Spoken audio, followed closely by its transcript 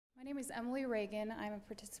name is Emily Reagan. I'm a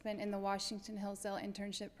participant in the Washington Hillsdale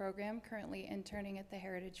internship program, currently interning at the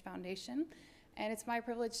Heritage Foundation. And it's my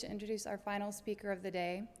privilege to introduce our final speaker of the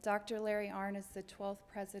day. Dr. Larry Arnn is the 12th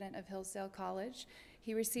president of Hillsdale College.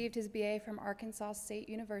 He received his BA from Arkansas State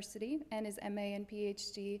University and his MA and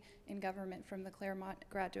PhD in government from the Claremont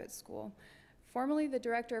Graduate School. Formerly the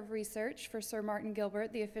director of research for Sir Martin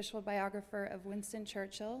Gilbert, the official biographer of Winston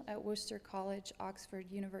Churchill at Worcester College, Oxford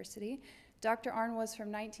University, Dr. Arnn was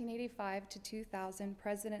from 1985 to 2000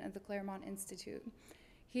 president of the Claremont Institute.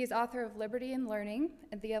 He is author of Liberty and Learning,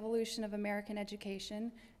 The Evolution of American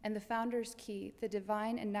Education, and The Founder's Key, The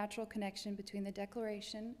Divine and Natural Connection Between the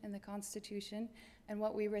Declaration and the Constitution, and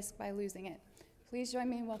What We Risk by Losing It. Please join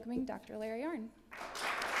me in welcoming Dr. Larry Arnn.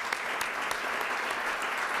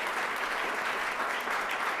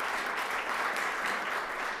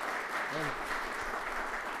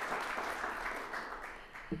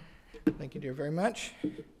 Thank you, dear, very much.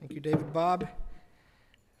 Thank you, David Bob.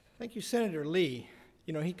 Thank you, Senator Lee.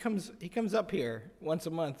 You know, he comes up here once a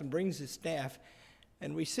month and brings his staff,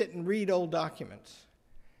 and we sit and read old documents.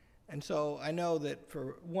 And so I know that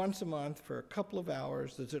for once a month, for a couple of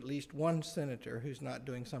hours, there's at least one senator who's not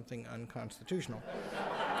doing something unconstitutional.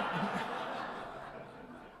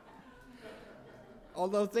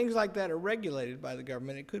 Although things like that are regulated by the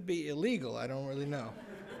government, it could be illegal. I don't really know.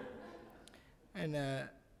 And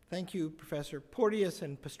thank you, Professor Porteous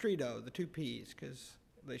and Pastrito, the two Ps, because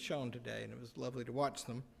they shone today, and it was lovely to watch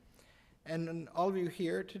them. And all of you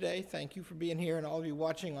here today, thank you for being here, and all of you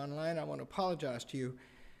watching online, I want to apologize to you.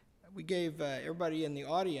 We gave everybody in the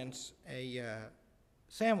audience a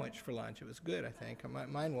sandwich for lunch. It was good, I think.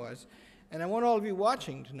 Mine was. And I want all of you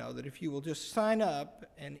watching to know that if you will just sign up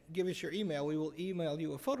and give us your email, we will email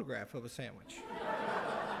you a photograph of a sandwich.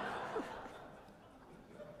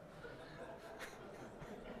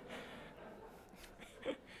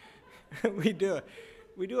 We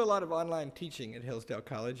do a lot of online teaching at Hillsdale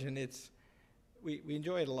College, and we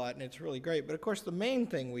enjoy it a lot, and it's really great. But of course, the main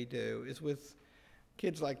thing we do is with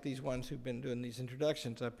kids like these ones who've been doing these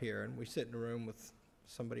introductions up here, and we sit in a room with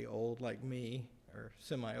somebody old like me, or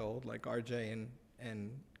semi-old like RJ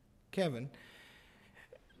and Kevin,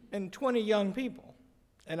 and 20 young people.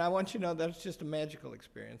 And I want you to know that's just a magical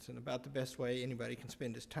experience and about the best way anybody can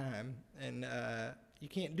spend his time. And you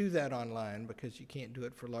can't do that online because you can't do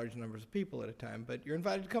it for large numbers of people at a time, but you're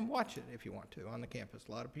invited to come watch it if you want to on the campus.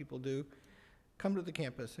 A lot of people do. Come to the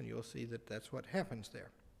campus and you'll see that that's what happens there.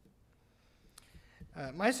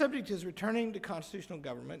 My subject is returning to constitutional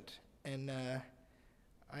government, and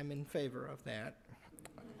I'm in favor of that.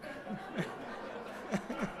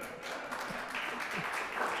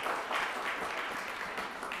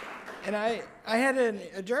 And I had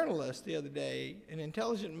a journalist the other day, an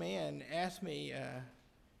intelligent man, ask me,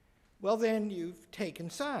 well, then you've taken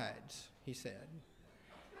sides, he said.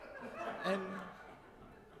 And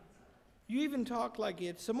you even talk like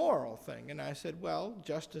it's a moral thing. And I said, well,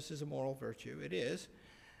 justice is a moral virtue. It is.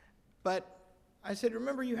 But I said,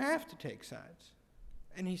 remember, you have to take sides.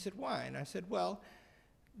 And he said, why? And I said, well,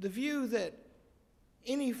 the view that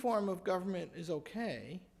any form of government is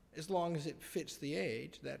okay as long as it fits the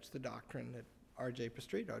age, that's the doctrine that R.J.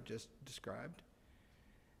 Pastrito just described,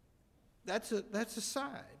 that's a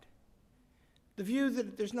side. The view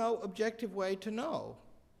that there's no objective way to know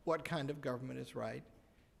what kind of government is right,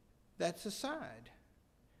 that's a side.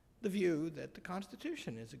 The view that the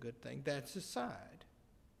Constitution is a good thing, that's a side.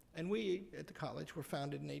 And we at the college were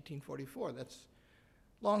founded in 1844. That's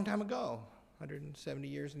a long time ago, 170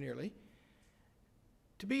 years nearly.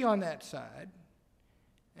 To be on that side,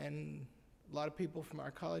 and a lot of people from our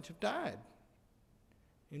college have died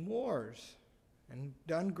in wars and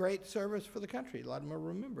done great service for the country. A lot of them are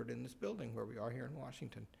remembered in this building where we are here in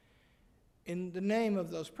Washington in the name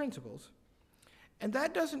of those principles. And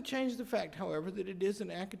that doesn't change the fact, however, that it is an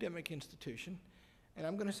academic institution. And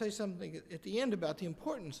I'm going to say something at the end about the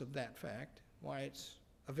importance of that fact, why it's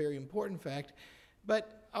a very important fact.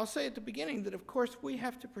 But I'll say at the beginning that, of course, we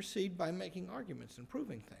have to proceed by making arguments and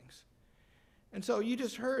proving things. And so you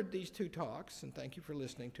just heard these two talks, and thank you for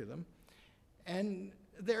listening to them. And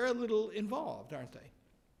they're a little involved, aren't they?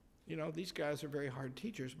 You know, these guys are very hard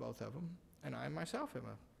teachers, both of them, and I myself am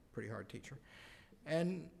a pretty hard teacher.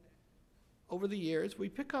 And over the years, we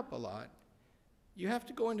pick up a lot. You have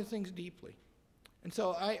to go into things deeply. And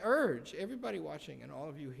so I urge everybody watching and all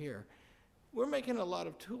of you here, we're making a lot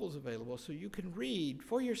of tools available so you can read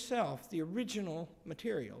for yourself the original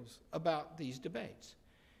materials about these debates.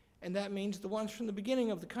 And that means the ones from the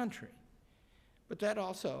beginning of the country. But that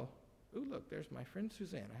also, ooh, look, there's my friend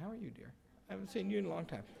Susanna. How are you, dear? I haven't seen you in a long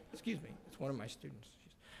time. Excuse me, it's one of my students.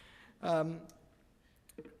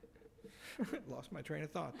 Lost my train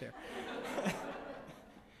of thought there.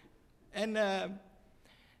 And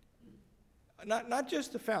not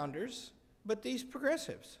just the founders, but these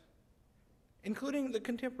progressives, including the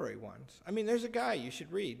contemporary ones. I mean, there's a guy you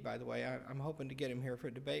should read, by the way. I'm hoping to get him here for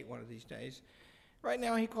a debate one of these days. Right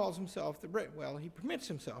now, he calls himself he permits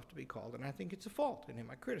himself to be called, and I think it's a fault in him.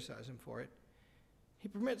 I criticize him for it. He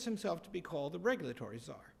permits himself to be called the regulatory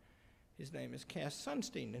czar. His name is Cass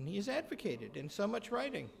Sunstein, and he has advocated in so much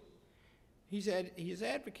writing. He has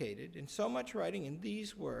advocated in so much writing in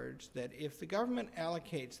these words that if the government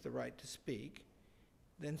allocates the right to speak,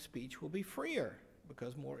 then speech will be freer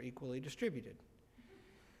because more equally distributed.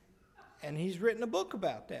 And he's written a book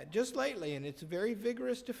about that just lately, and it's a very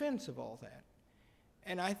vigorous defense of all that.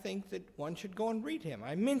 And I think that one should go and read him.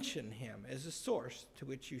 I mention him as a source to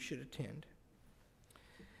which you should attend.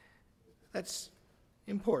 That's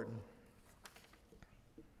important.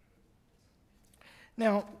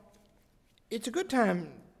 Now, it's a good time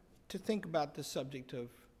to think about the subject of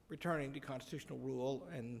returning to constitutional rule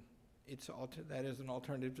and that is an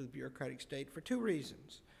alternative to the bureaucratic state for two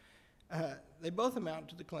reasons. They both amount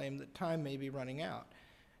to the claim that time may be running out.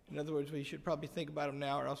 In other words, we should probably think about them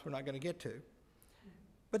now or else we're not going to get to.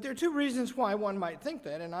 But there are two reasons why one might think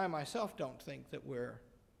that, and I myself don't think that we're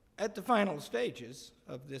at the final stages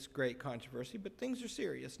of this great controversy, but things are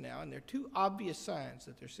serious now, and there are two obvious signs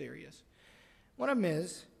that they're serious. One of them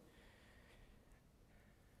is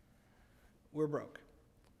we're broke.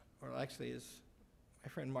 Or actually, as my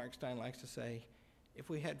friend Mark Stein likes to say, if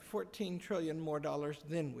we had 14 trillion more dollars,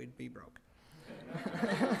 then we'd be broke.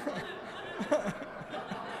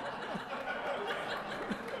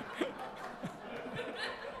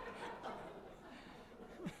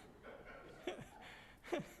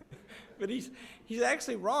 But he's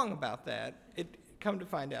actually wrong about that. Come to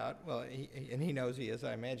find out, well, he knows he is,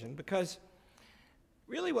 I imagine, because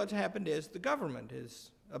really what's happened is the government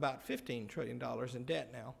is about $15 trillion in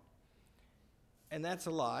debt now. And that's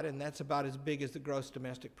a lot, and that's about as big as the gross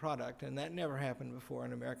domestic product, and that never happened before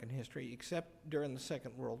in American history except during the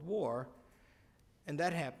Second World War. And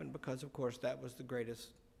that happened because, of course, that was the greatest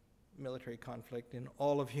military conflict in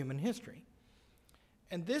all of human history.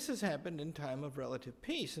 And this has happened in time of relative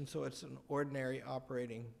peace, and so it's an ordinary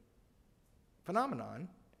operating phenomenon.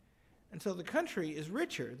 And so the country is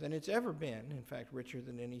richer than it's ever been, in fact, richer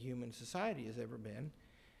than any human society has ever been,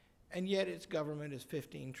 and yet its government is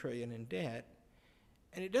 15 trillion in debt.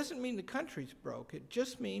 And it doesn't mean the country's broke. It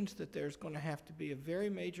just means that there's going to have to be a very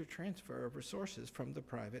major transfer of resources from the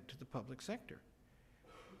private to the public sector.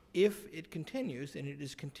 If it continues, and it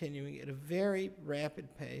is continuing at a very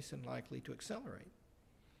rapid pace and likely to accelerate.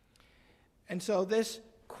 And so this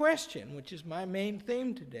question, which is my main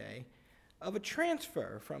theme today, of a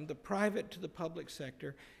transfer from the private to the public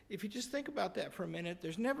sector, if you just think about that for a minute,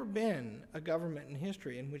 there's never been a government in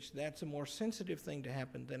history in which that's a more sensitive thing to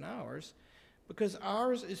happen than ours, because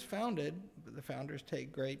ours is founded, the founders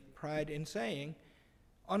take great pride in saying,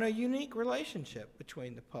 on a unique relationship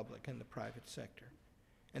between the public and the private sector.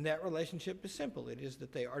 And that relationship is simple. It is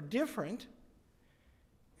that they are different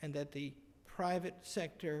and that the private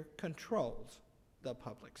sector controls the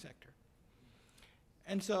public sector.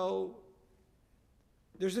 And so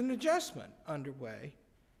there's an adjustment underway,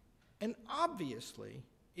 and obviously,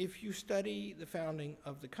 if you study the founding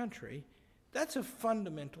of the country, that's a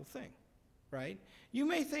fundamental thing, right? You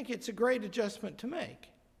may think it's a great adjustment to make,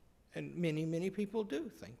 and many, many people do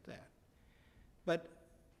think that. But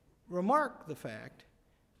remark the fact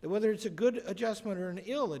that whether it's a good adjustment or an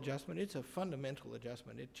ill adjustment, it's a fundamental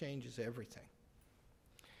adjustment. It changes everything.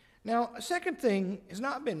 Now, a second thing has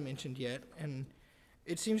not been mentioned yet, and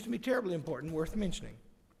it seems to me terribly important, worth mentioning.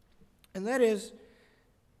 And that is,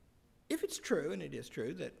 if it's true, and it is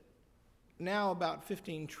true, that now about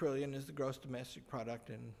 15 trillion is the gross domestic product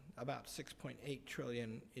and about 6.8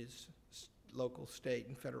 trillion is local, state,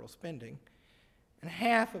 and federal spending, and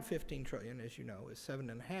half of 15 trillion, as you know, is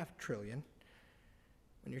 7.5 trillion.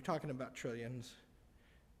 When you're talking about trillions,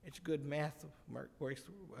 it's good math works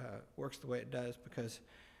the way it does because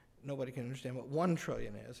nobody can understand what 1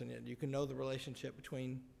 trillion is, and you can know the relationship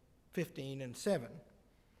between 15 and 7.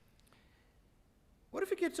 What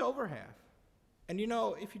if it gets over half? And you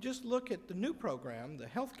know, if you just look at the new program, the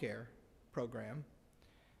healthcare program,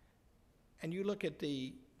 and you look at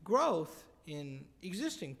the growth in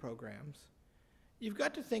existing programs, you've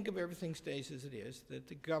got to think of everything stays as it is, that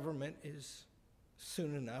the government is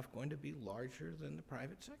soon enough going to be larger than the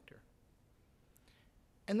private sector.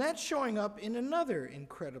 And that's showing up in another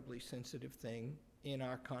incredibly sensitive thing in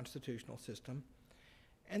our constitutional system,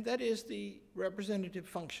 and that is the representative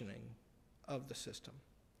functioning of the system.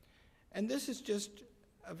 And this is just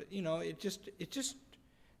it just,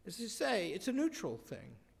 as you say, it's a neutral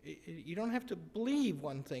thing. You don't have to believe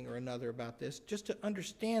one thing or another about this just to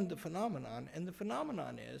understand the phenomenon. And the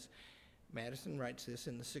phenomenon is, Madison writes this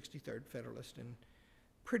in the 63rd Federalist in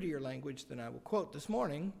prettier language than I will quote this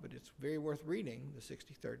morning, but it's very worth reading, the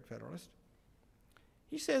 63rd Federalist.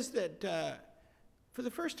 He says that for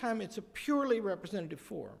the first time it's a purely representative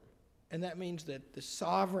form, and that means that the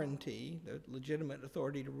sovereignty, the legitimate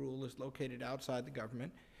authority to rule, is located outside the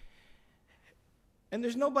government. And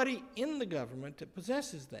there's nobody in the government that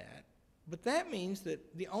possesses that. But that means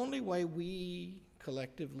that the only way we,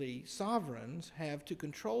 collectively sovereigns, have to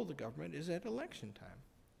control the government is at election time.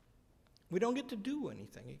 We don't get to do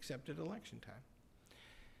anything except at election time.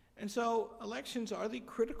 And so elections are the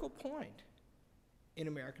critical point in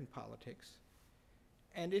American politics.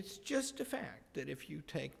 And it's just a fact that if you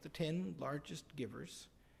take the 10 largest givers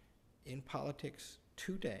in politics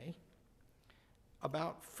today,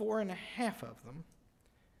 about 4.5 of them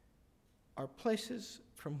are places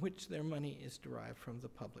from which their money is derived from the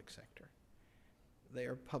public sector. They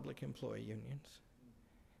are public employee unions.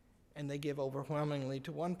 And they give overwhelmingly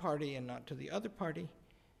to one party and not to the other party,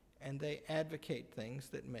 and they advocate things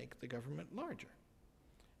that make the government larger.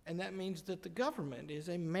 And that means that the government is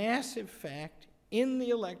a massive fact in the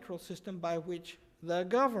electoral system by which the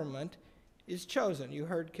government is chosen. You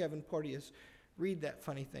heard Kevin Porteous read that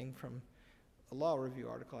funny thing from a law review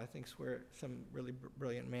article, I think, where some really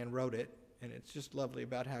brilliant man wrote it, and it's just lovely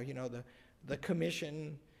about how, the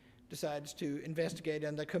commission decides to investigate,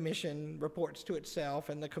 and the commission reports to itself,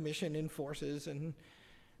 and the commission enforces, and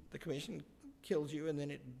the commission kills you, and then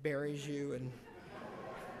it buries you, and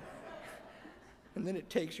and then it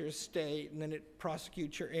takes your estate, and then it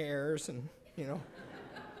prosecutes your heirs, and,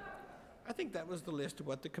 I think that was the list of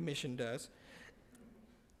what the commission does.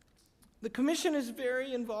 The commission is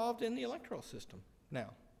very involved in the electoral system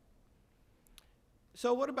now.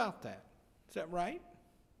 So what about that? Is that right?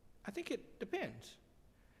 I think it depends.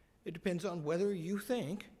 It depends on whether you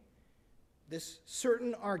think this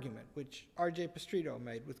certain argument, which R.J. Pastrito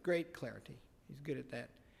made with great clarity, he's good at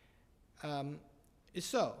that, is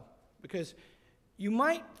so. Because you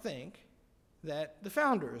might think that the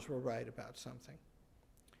founders were right about something.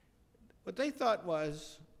 What they thought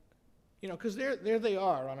was, because there they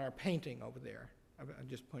are on our painting over there. I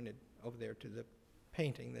just pointed over there to the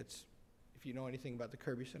painting that's, if you know anything about the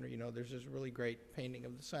Kirby Center, there's this really great painting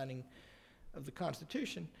of the signing of the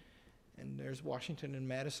Constitution. And there's Washington and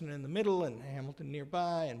Madison in the middle, and Hamilton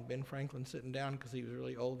nearby, and Ben Franklin sitting down because he was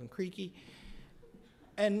really old and creaky.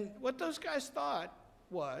 And what those guys thought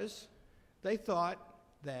was, they thought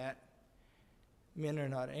that men are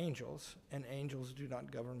not angels, and angels do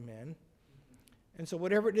not govern men. And so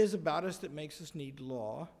whatever it is about us that makes us need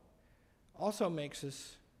law also makes it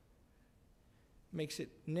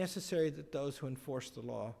necessary that those who enforce the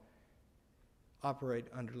law operate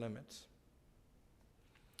under limits.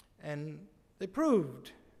 And they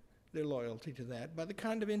proved their loyalty to that by the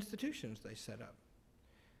kind of institutions they set up.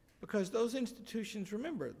 Because those institutions,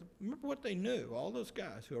 remember what they knew, all those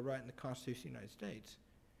guys who are writing the Constitution of the United States.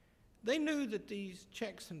 They knew that these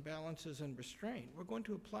checks and balances and restraint were going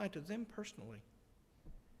to apply to them personally.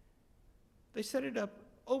 They set it up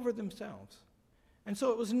over themselves. And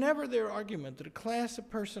so it was never their argument that a class of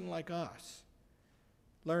person like us,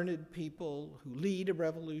 learned people who lead a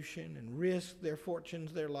revolution and risk their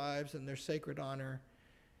fortunes, their lives, and their sacred honor,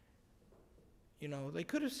 they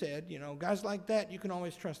could have said, guys like that, you can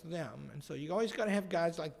always trust them. And so you always got to have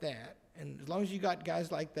guys like that. And as long as you got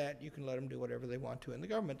guys like that, you can let them do whatever they want to in the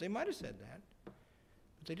government. They might have said that,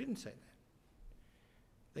 but they didn't say that.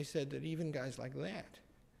 They said that even guys like that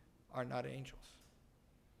are not angels.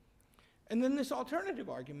 And then this alternative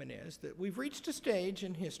argument is that we've reached a stage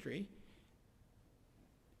in history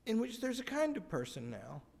in which there's a kind of person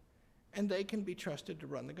now, and they can be trusted to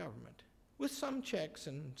run the government, with some checks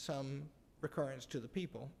and some recurrence to the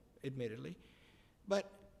people, admittedly. But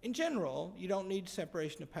in general, you don't need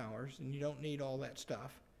separation of powers, and you don't need all that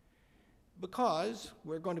stuff, because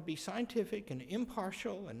we're going to be scientific and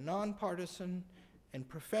impartial and nonpartisan and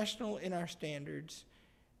professional in our standards,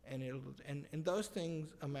 and those things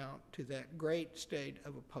amount to that great state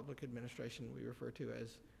of a public administration we refer to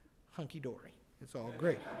as hunky-dory. It's all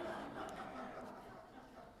great.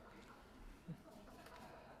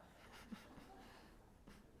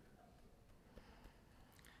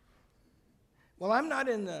 Well, I'm not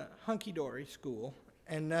in the hunky-dory school,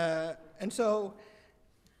 and so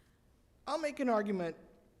I'll make an argument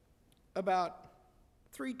about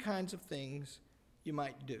 3 kinds of things you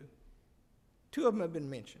might do. 2 of them have been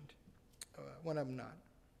mentioned, one of them not.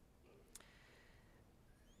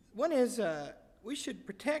 One is we should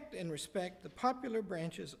protect and respect the popular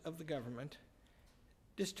branches of the government,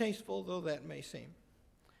 distasteful though that may seem.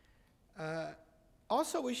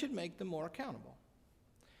 Also, we should make them more accountable.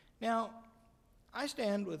 Now, I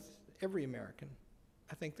stand with every American.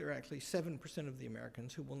 I think there are actually 7% of the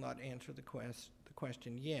Americans who will not answer the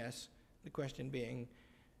question yes, the question being,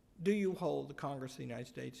 do you hold the Congress of the United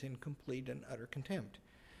States in complete and utter contempt?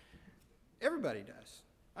 Everybody does.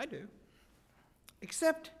 I do.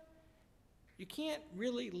 Except you can't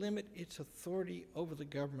really limit its authority over the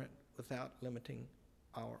government without limiting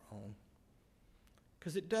our own.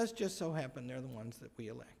 Because it does just so happen they're the ones that we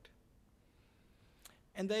elect.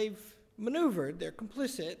 And they've maneuvered, they're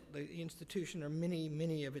complicit, the institution or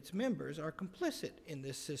many of its members are complicit in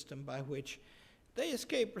this system by which they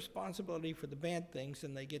escape responsibility for the bad things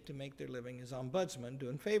and they get to make their living as ombudsmen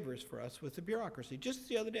doing favors for us with the bureaucracy. Just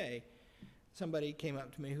the other day, somebody came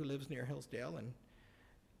up to me who lives near Hillsdale and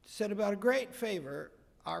said about a great favor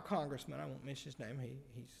our congressman, I won't mention his name,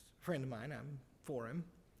 he's a friend of mine, I'm for him,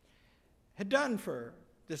 had done for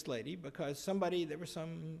this lady because there was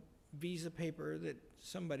some visa paper that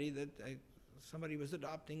somebody was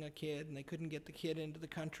adopting a kid and they couldn't get the kid into the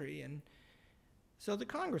country, and so the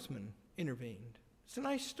congressman intervened. It's a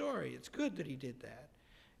nice story. It's good that he did that.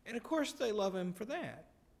 And of course they love him for that.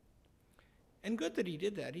 And good that he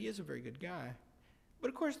did that. He is a very good guy. But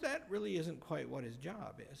of course that really isn't quite what his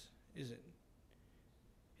job is it?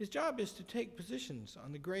 His job is to take positions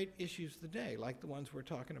on the great issues of the day, like the ones we're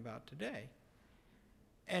talking about today.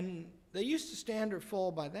 And they used to stand or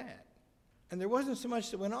fall by that. And there wasn't so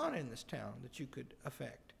much that went on in this town that you could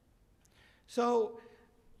affect. So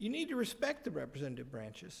you need to respect the representative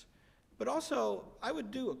branches. But also, I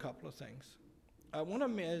would do a couple of things. One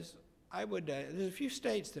of them is, there's a few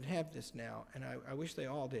states that have this now, and I wish they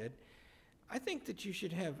all did. I think that you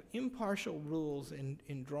should have impartial rules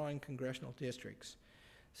in drawing congressional districts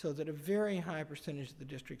so that a very high percentage of the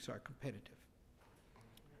districts are competitive.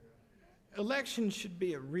 Elections should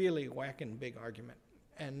be a really whacking big argument.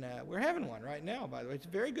 And we're having one right now, by the way. It's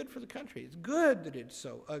very good for the country. It's good that it's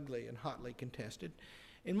so ugly and hotly contested.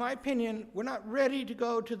 In my opinion, we're not ready to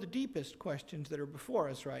go to the deepest questions that are before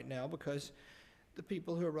us right now because the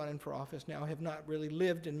people who are running for office now have not really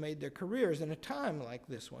lived and made their careers in a time like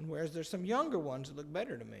this one, whereas there's some younger ones that look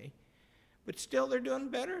better to me. But still, they're doing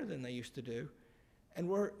better than they used to do. And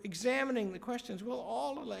we're examining the questions. Well,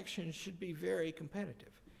 all elections should be very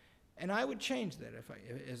competitive. And I would change that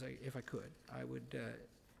if I could. I would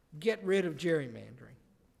get rid of gerrymandering.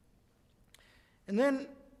 And then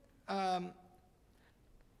I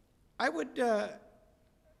would,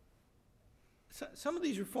 some of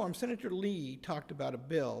these reforms, Senator Lee talked about a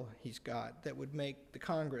bill he's got that would make the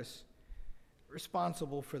Congress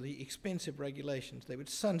responsible for the expensive regulations. They would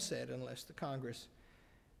sunset unless the Congress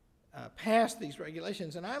passed these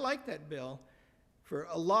regulations. And I like that bill for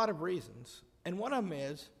a lot of reasons. And one of them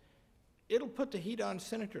is, it'll put the heat on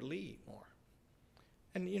Senator Lee more.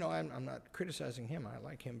 And, you know, I'm not criticizing him. I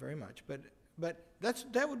like him very much. But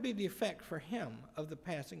that would be the effect for him of the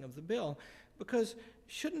passing of the bill, because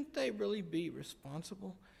shouldn't they really be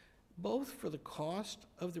responsible both for the cost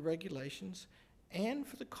of the regulations and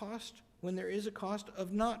for the cost, when there is a cost,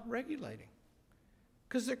 of not regulating?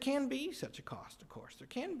 Because there can be such a cost, of course. There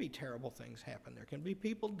can be terrible things happen. There can be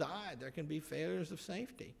people die. There can be failures of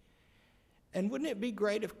safety. And wouldn't it be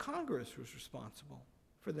great if Congress was responsible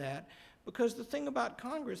for that? Because the thing about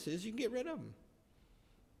Congress is you can get rid of them.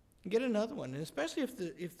 Get another one, and especially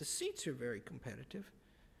if the seats are very competitive.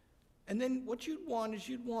 And then what you'd want is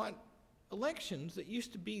you'd want elections that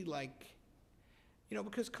used to be like, you know,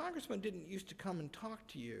 because congressmen didn't used to come and talk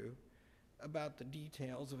to you about the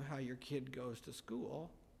details of how your kid goes to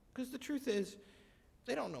school, because the truth is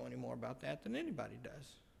they don't know any more about that than anybody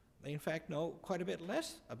does. They, in fact, know quite a bit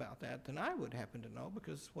less about that than I would happen to know,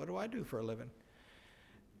 because what do I do for a living?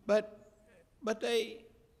 But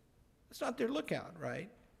it's not their lookout,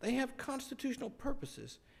 right? They have constitutional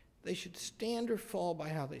purposes. They should stand or fall by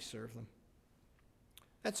how they serve them.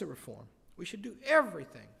 That's a reform. We should do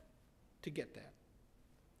everything to get that.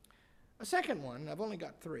 A second one, I've only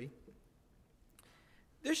got 3.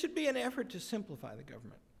 There should be an effort to simplify the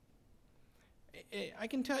government. I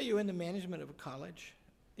can tell you in the management of a college,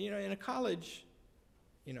 you know, in a college,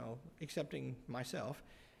 you know, excepting myself,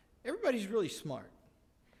 everybody's really smart.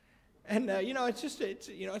 And, you know,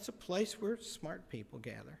 it's a place where smart people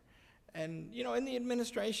gather. And, you know, in the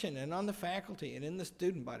administration and on the faculty and in the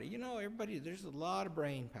student body, you know, there's a lot of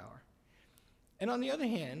brain power. And on the other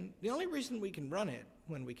hand, the only reason we can run it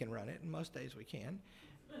when we can run it, and most days we can,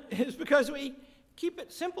 is because we keep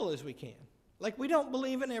it simple as we can. Like, we don't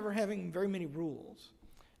believe in ever having very many rules.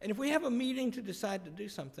 And if we have a meeting to decide to do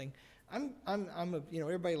something,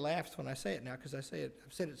 everybody laughs when I say it now because I've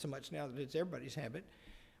said it so much now that it's everybody's habit.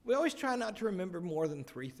 We always try not to remember more than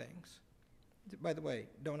 3 things. By the way,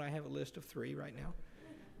 don't I have a list of 3 right now?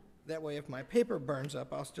 That way, if my paper burns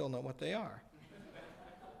up, I'll still know what they are.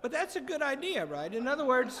 But that's a good idea, right? In other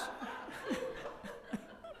words,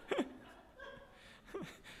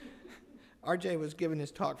 RJ was giving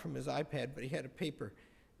his talk from his iPad, but he had a paper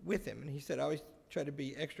with him, and he said, I always try to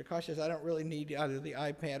be extra cautious. I don't really need either the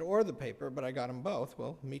iPad or the paper, but I got them both.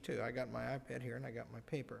 Well, me too. I got my iPad here, and I got my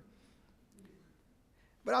paper.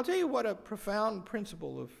 But I'll tell you what a profound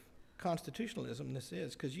principle of constitutionalism this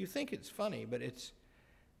is, because you think it's funny, but it's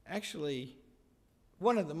actually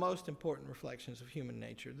one of the most important reflections of human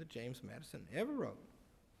nature that James Madison ever wrote.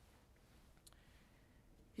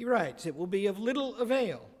 He writes, "It will be of little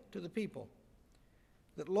avail to the people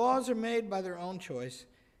that laws are made by their own choice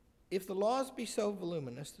if the laws be so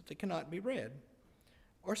voluminous that they cannot be read,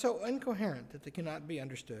 or so incoherent that they cannot be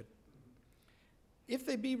understood. If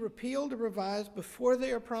they be repealed or revised before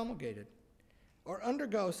they are promulgated, or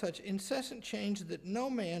undergo such incessant change that no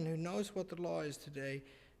man who knows what the law is today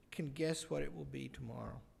can guess what it will be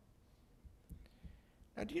tomorrow."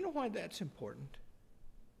 Now, do you know why that's important?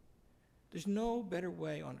 There's no better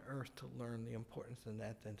way on earth to learn the importance than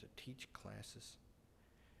to teach classes.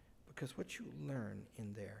 Because what you learn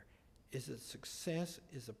in there is that success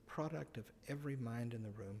is a product of every mind in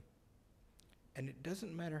the room. And it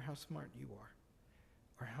doesn't matter how smart you are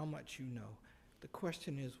or how much you know. The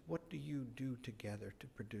question is, what do you do together to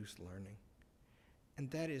produce learning?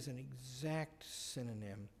 And that is an exact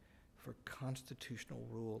synonym for constitutional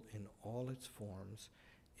rule in all its forms.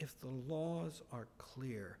 If the laws are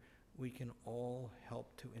clear, we can all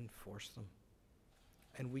help to enforce them.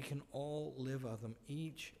 And we can all live of them.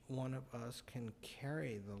 Each one of us can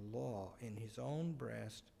carry the law in his own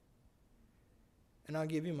breast. And I'll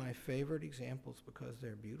give you my favorite examples because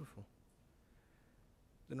they're beautiful.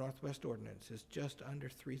 The Northwest Ordinance is just under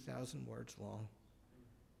 3,000 words long.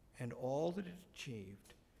 And all that it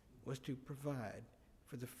achieved was to provide,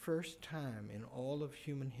 for the first time in all of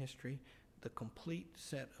human history, the complete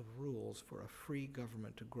set of rules for a free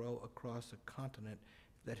government to grow across a continent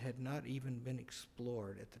that had not even been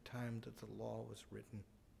explored at the time that the law was written.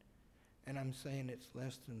 And I'm saying it's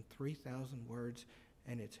less than 3,000 words,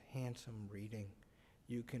 and it's handsome reading.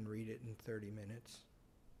 You can read it in 30 minutes.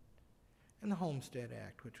 And the Homestead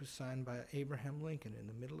Act, which was signed by Abraham Lincoln in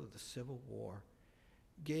the middle of the Civil War,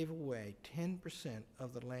 gave away 10%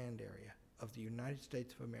 of the land area of the United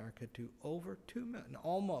States of America to over 2 million,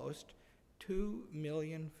 almost 2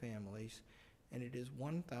 million families, and it is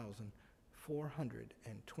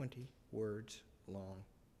 1,420 words long.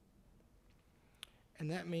 And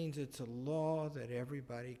that means it's a law that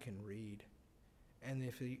everybody can read. And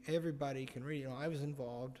if everybody can read, I was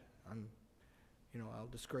involved. I'll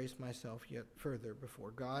disgrace myself yet further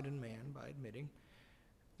before God and man by admitting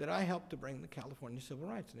that I helped to bring the California Civil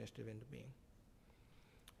Rights Initiative into being.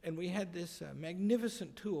 And we had this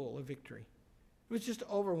magnificent tool of victory. It was just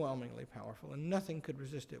overwhelmingly powerful, and nothing could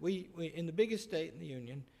resist it. We in the biggest state in the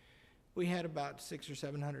Union, we had about $600,000 or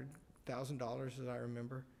 $700,000, as I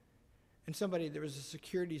remember. And there was a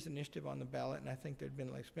securities initiative on the ballot, and I think there'd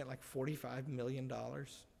been spent like $45 million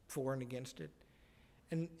for and against it.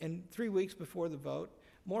 And 3 weeks before the vote,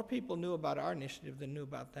 more people knew about our initiative than knew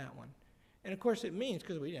about that one. And of course it means,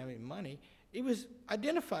 because we didn't have any money, it was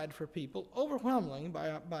identified for people overwhelmingly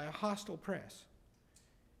by a hostile press.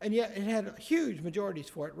 And yet it had huge majorities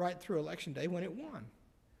for it right through Election Day when it won.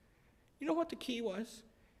 You know what the key was?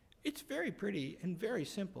 It's very pretty and very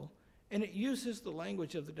simple, and it uses the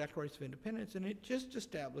language of the Declaration of Independence, and it just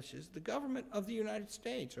establishes the government of the United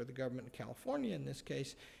States, or the government of California in this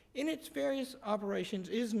case, in its various operations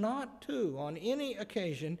is not to, on any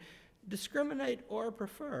occasion, discriminate or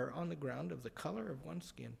prefer on the ground of the color of one's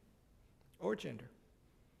skin or gender.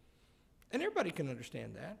 And everybody can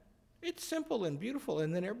understand that. It's simple and beautiful,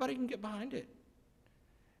 and then everybody can get behind it.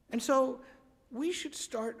 And so we should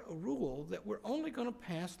start a rule that we're only going to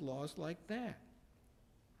pass laws like that.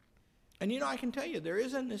 And I can tell you, there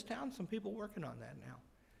is in this town some people working on that now.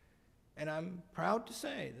 And I'm proud to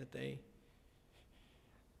say that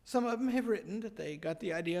some of them have written that they got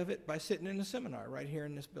the idea of it by sitting in a seminar right here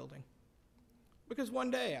in this building. Because one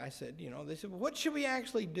day I said, they said, well, what should we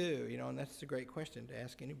actually do? And that's a great question to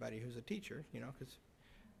ask anybody who's a teacher, because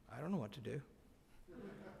I don't know what to do.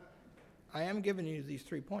 I am giving you these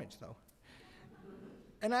 3 points, though.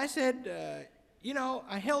 And I said,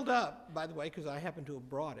 I held up, by the way, because I happened to have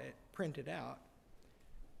brought it, printed out,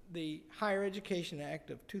 the Higher Education Act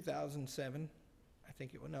of 2007, I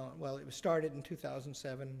think it was, no, well, it was started in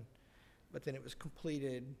 2007, but then it was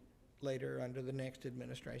completed later under the next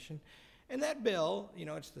administration. And that bill, you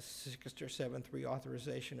know, it's the 6th or 7th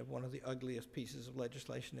reauthorization of one of the ugliest pieces of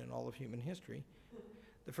legislation in all of human history,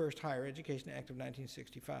 the first Higher Education Act of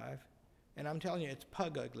 1965. And I'm telling you, it's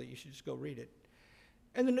pug ugly. You should just go read it.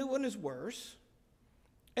 And the new one is worse.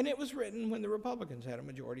 And it was written when the Republicans had a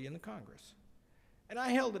majority in the Congress. And I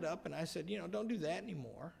held it up and I said, you know, don't do that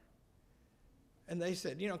anymore. And they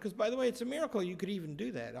said, you know, because by the way, it's a miracle you could even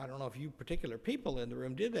do that. I don't know if you particular people in the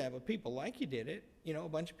room did that, but people like you did it. You know, a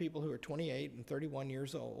bunch of people who are 28 and 31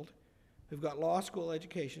 years old, who've got law school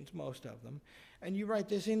educations, most of them, and you write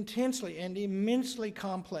this intensely and immensely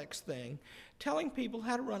complex thing, telling people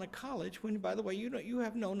how to run a college when, by the way, you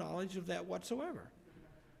have no knowledge of that whatsoever.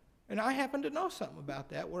 And I happen to know something about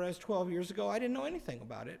that, whereas 12 years ago I didn't know anything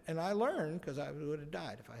about it, and I learned because I would have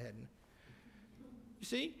died if I hadn't. You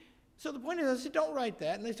see? So the point is, I said, don't write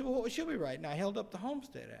that. And they said, well, what should we write? And I held up the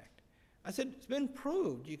Homestead Act. I said, it's been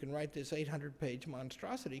proved you can write this 800-page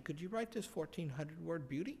monstrosity. Could you write this 1,400-word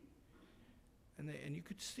beauty? And you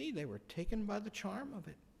could see they were taken by the charm of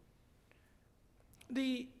it.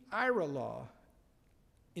 The IRA law,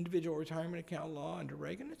 individual retirement account law under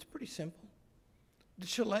Reagan, it's pretty simple. The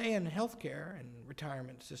Chilean healthcare and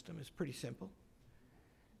retirement system is pretty simple.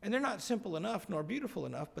 And they're not simple enough nor beautiful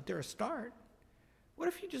enough, but they're a start. What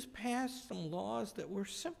if you just passed some laws that were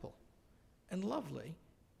simple and lovely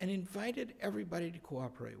and invited everybody to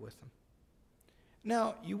cooperate with them?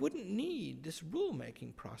 Now, you wouldn't need this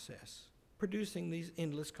rulemaking process producing these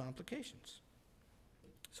endless complications.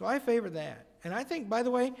 So I favor that. And I think, by the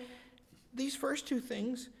way, these first two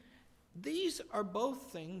things, these are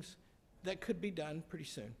both things that could be done pretty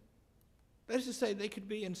soon. That is to say, they could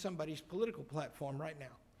be in somebody's political platform right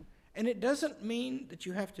now. And it doesn't mean that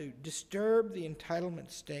you have to disturb the entitlement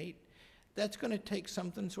state. That's going to take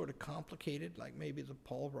something sort of complicated, like maybe the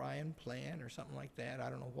Paul Ryan plan or something like that. I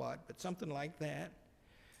don't know what, but something like that.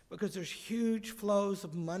 Because there's huge flows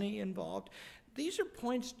of money involved. These are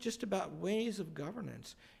points just about ways of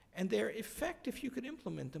governance. And their effect, if you could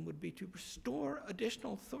implement them, would be to restore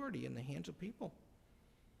additional authority in the hands of people.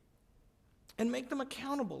 And make them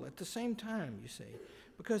accountable at the same time, you see.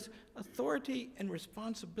 Because authority and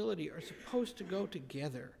responsibility are supposed to go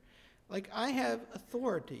together. Like, I have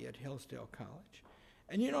authority at Hillsdale College.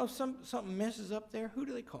 And you know, if something messes up there, who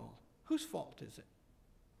do they call? Whose fault is it?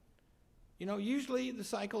 You know, usually the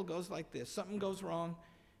cycle goes like this. Something goes wrong,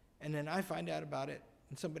 and then I find out about it,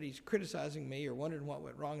 and somebody's criticizing me or wondering what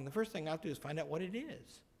went wrong, and the first thing I have to do is find out what it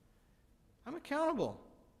is. I'm accountable.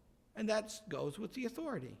 And that goes with the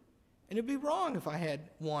authority. And it'd be wrong if I had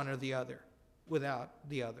one or the other without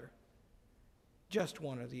the other. Just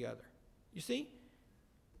one or the other. You see?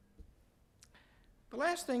 The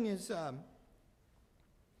last thing is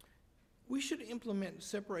we should implement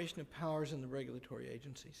separation of powers in the regulatory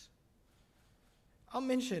agencies. I'll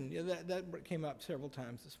mention, that came up several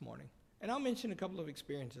times this morning, and I'll mention a couple of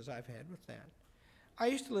experiences I've had with that. I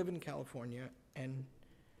used to live in California, and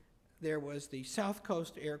there was the South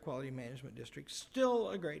Coast Air Quality Management District,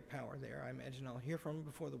 still a great power there. I imagine I'll hear from them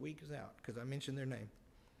before the week is out, because I mentioned their name.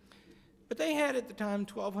 But they had at the time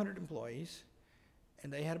 1,200 employees,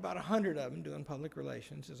 and they had about 100 of them doing public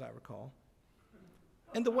relations, as I recall.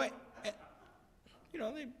 And the way, you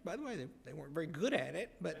know, by the way, they weren't very good at it,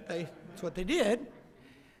 but that's what they did.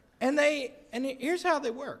 And here's how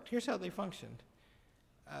they worked. Here's how they functioned.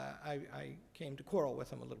 I came to quarrel with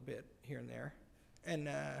them a little bit here and there.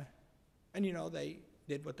 And you know, they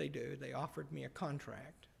did what they do. They offered me a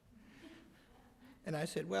contract. And I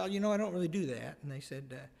said, well, you know, I don't really do that. And they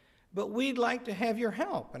said, but we'd like to have your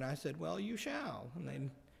help. And I said, well, you shall. And they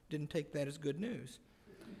didn't take that as good news.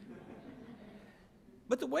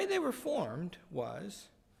 But the way they were formed was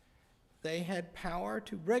they had power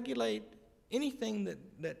to regulate anything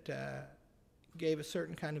that gave a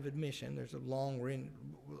certain kind of emission. There's a long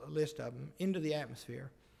list of them into the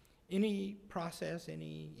atmosphere. Any process,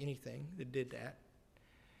 anything that did that.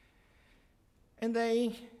 And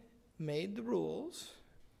they made the rules,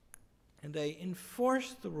 and they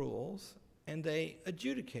enforced the rules, and they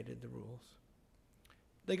adjudicated the rules.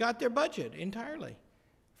 They got their budget entirely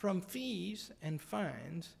from fees and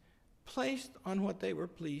fines placed on what they were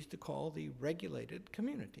pleased to call the regulated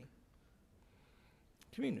community.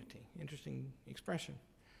 Community, interesting expression.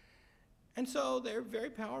 And so they're very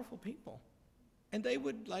powerful people. And they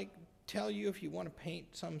would tell you if you want to paint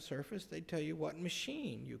some surface, they'd tell you what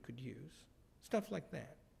machine you could use. Stuff like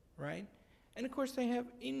that, right? And of course they have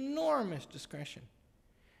enormous discretion.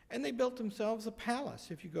 And they built themselves a palace.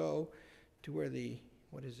 If you go to where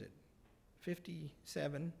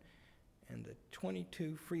 57 and the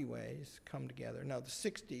 22 freeways come together. No, the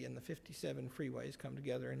 60 and the 57 freeways come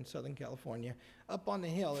together in Southern California. Up on the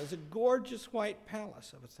hill is a gorgeous white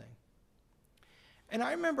palace of a thing. And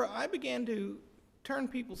I remember I began to turn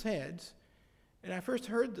people's heads, and I first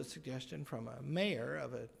heard the suggestion from a mayor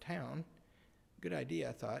of a town. Good idea,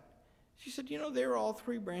 I thought. She said, you know, they're all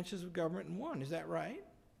three branches of government in one. Is that right?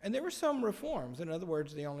 And there were some reforms. In other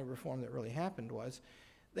words, the only reform that really happened was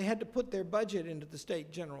they had to put their budget into the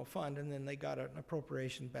state general fund, and then they got an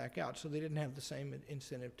appropriation back out, so they didn't have the same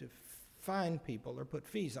incentive to fine people or put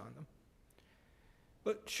fees on them.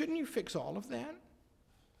 But shouldn't you fix all of that?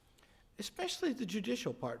 Especially the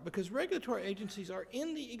judicial part, because regulatory agencies are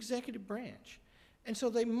in the executive branch. And so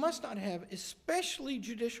they must not have especially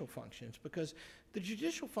judicial functions, because the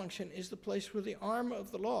judicial function is the place where the arm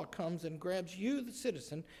of the law comes and grabs you, the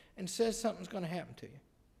citizen, and says something's going to happen to you.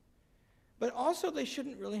 But also they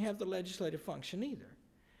shouldn't really have the legislative function either.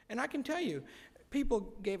 And I can tell you,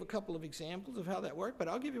 people gave a couple of examples of how that worked, but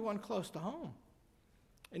I'll give you one close to home.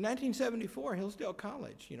 In 1974, Hillsdale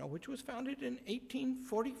College, which was founded in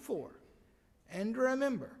 1844, and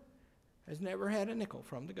remember, has never had a nickel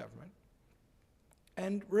from the government,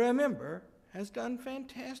 and remember, has done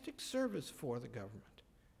fantastic service for the government.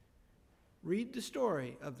 Read the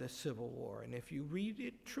story of the Civil War, and if you read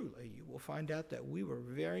it truly, you will find out that we were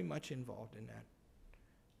very much involved in that.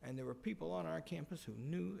 And there were people on our campus who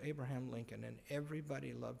knew Abraham Lincoln, and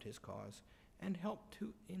everybody loved his cause and helped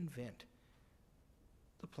to invent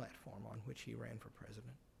the platform on which he ran for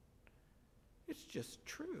president. It's just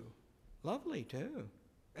true. Lovely, too.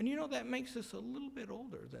 And that makes us a little bit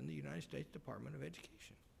older than the United States Department of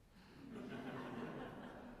Education.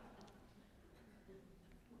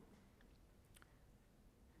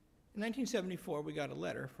 In 1974, we got a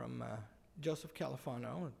letter from Joseph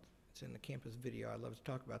Califano. It's in the campus video. I love to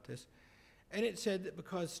talk about this. And it said that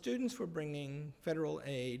because students were bringing federal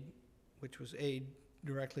aid, which was aid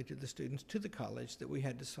directly to the students, to the college, that we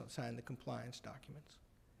had to sign the compliance documents.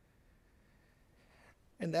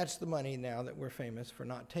 And that's the money now that we're famous for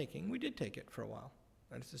not taking. We did take it for a while.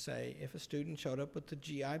 That is to say, if a student showed up with the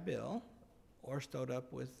GI Bill or showed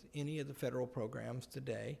up with any of the federal programs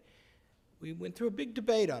today, we went through a big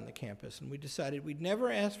debate on the campus, and we decided we'd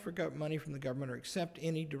never ask for money from the government or accept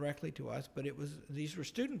any directly to us, but these were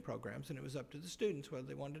student programs, and it was up to the students whether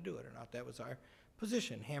they wanted to do it or not. That was our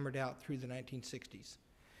position, hammered out through the 1960s.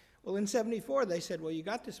 Well, in 74, they said, well, you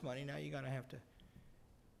got this money, now you're going to have to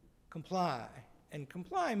comply. And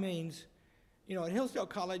comply means, at Hillsdale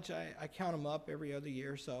College, I count them up every other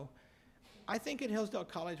year, so I think at Hillsdale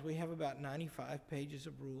College we have about 95 pages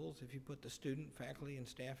of rules if you put the student, faculty, and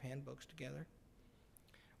staff handbooks together.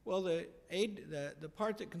 Well, the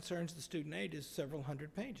part that concerns the student aid is several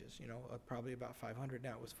hundred pages, probably about 500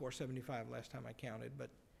 now. It was 475 last time I counted, but,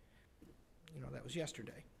 that was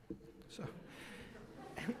yesterday. So.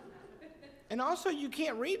 And also, you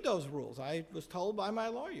can't read those rules. I was told by my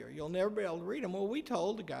lawyer, you'll never be able to read them. Well, we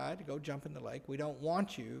told the guy to go jump in the lake. We don't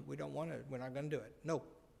want you. We don't want to. We're not going to do it. No.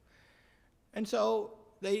 And so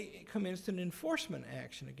they commenced an enforcement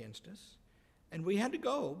action against us, and we had to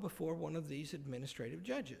go before one of these administrative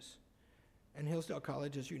judges. And Hillsdale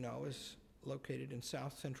College, as you know, is located in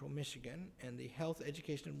south central Michigan, and the Health,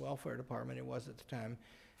 Education, and Welfare Department, it was at the time,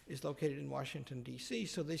 is located in Washington, D.C.,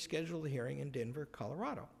 so they scheduled the hearing in Denver,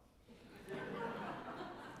 Colorado.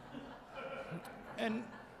 And,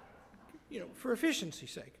 for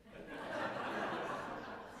efficiency's sake.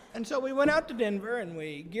 And so we went out to Denver, and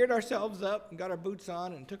we geared ourselves up and got our boots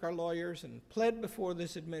on and took our lawyers and pled before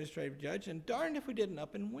this administrative judge, and darned if we didn't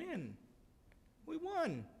up and win. We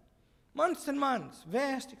won. Months and months,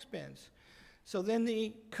 vast expense. So then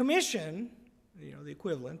the commission, the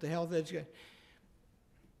equivalent, the health education,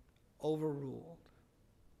 overruled.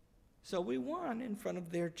 So we won in front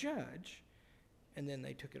of their judge, and then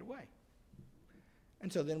they took it away.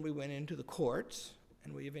 And so then we went into the courts,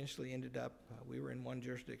 and we eventually ended up, we were in one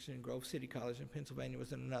jurisdiction, and Grove City College in Pennsylvania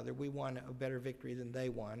was in another. We won a better victory than they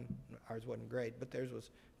won. Ours wasn't great, but theirs was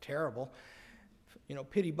terrible.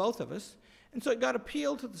 Pity both of us. And so it got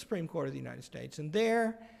appealed to the Supreme Court of the United States, and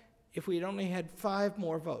there, if we had only had 5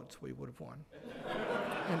 more votes, we would have won.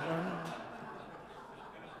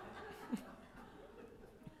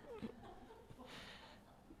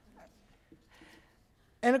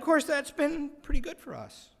 And of course, that's been pretty good for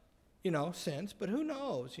us, since. But who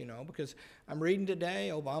knows, because I'm reading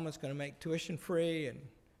today, Obama's going to make tuition free and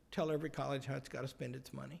tell every college how it's got to spend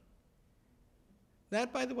its money.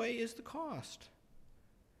 That, by the way, is the cost.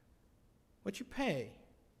 What you pay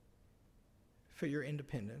for your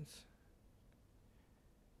independence.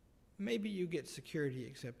 Maybe you get security,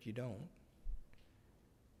 except you don't.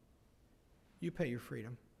 you pay your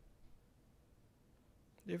freedom.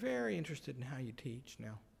 They're very interested in how you teach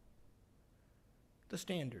now. The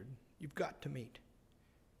standard you've got to meet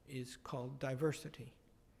is called diversity,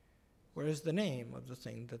 whereas the name of the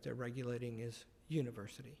thing that they're regulating is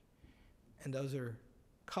university. And those are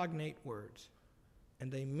cognate words,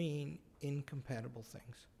 and they mean incompatible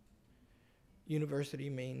things. University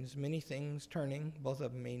means many things turning. Both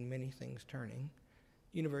of them mean many things turning.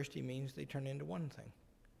 University means they turn into one thing.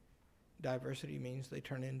 Diversity means they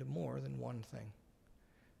turn into more than one thing.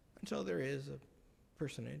 And so there is a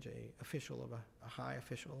personage, a official of a high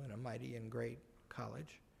official in a mighty and great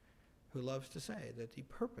college who loves to say that the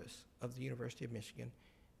purpose of the University of Michigan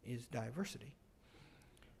is diversity.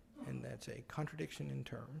 And that's a contradiction in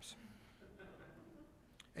terms.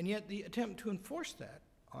 And yet the attempt to enforce that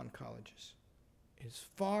on colleges is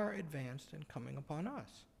far advanced and coming upon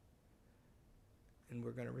us. And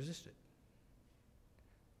we're going to resist it,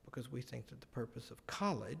 because we think that the purpose of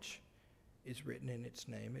college is written in its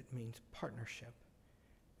name. It means partnership,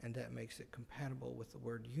 and that makes it compatible with the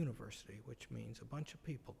word university, which means a bunch of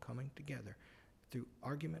people coming together through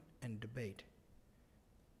argument and debate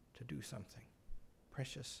to do something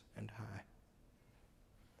precious and high.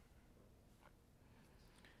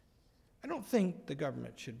 I don't think the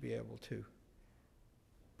government should be able to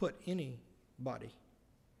put anybody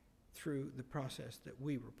through the process that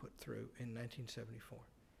we were put through in 1974.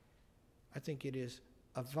 I think it is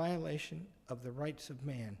a violation of the rights of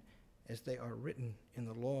man as they are written in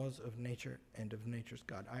the laws of nature and of nature's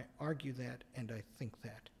God. I argue that, and I think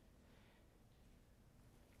that.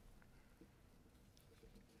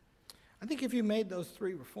 I think if you made those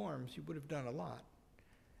three reforms, you would have done a lot.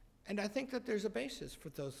 And I think that there's a basis for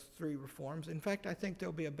those three reforms. In fact, I think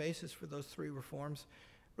there'll be a basis for those three reforms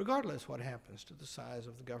regardless what happens to the size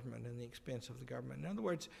of the government and the expense of the government. In other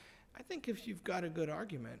words, I think if you've got a good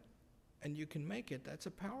argument and you can make it, that's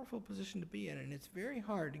a powerful position to be in, and it's very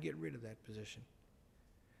hard to get rid of that position.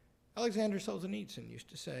 Alexander Solzhenitsyn used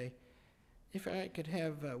to say, if I could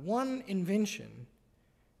have one invention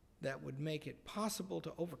that would make it possible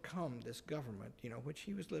to overcome this government, which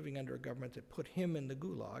he was living under a government that put him in the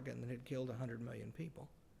gulag and that had killed 100 million people.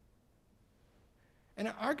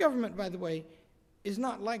 And our government, by the way, is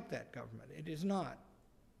not like that government. It is not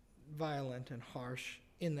violent and harsh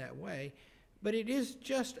in that way, but it is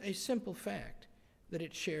just a simple fact that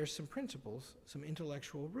it shares some principles, some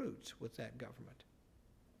intellectual roots with that government.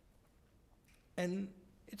 And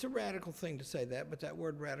it's a radical thing to say that, but that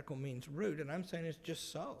word radical means root, and I'm saying it's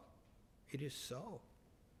just so. It is so.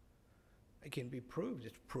 It can be proved.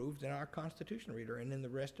 It's proved in our Constitution reader and in the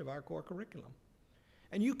rest of our core curriculum.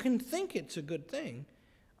 And you can think it's a good thing.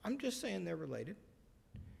 I'm just saying they're related.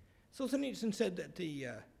 Solzhenitsyn said that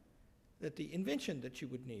the invention that you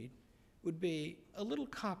would need would be a little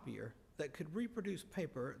copier that could reproduce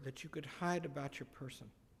paper that you could hide about your person,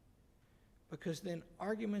 because then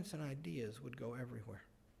arguments and ideas would go everywhere.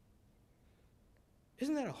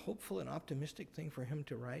 Isn't that a hopeful and optimistic thing for him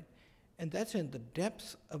to write? And that's in the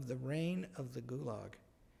depths of the reign of the gulag.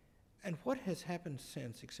 And what has happened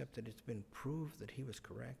since except that it's been proved that he was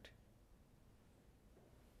correct?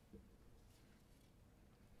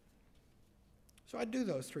 So I do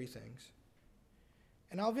those three things.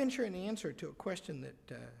 And I'll venture an answer to a question that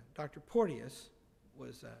Dr. Porteous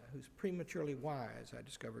who's prematurely wise, I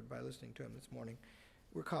discovered by listening to him this morning.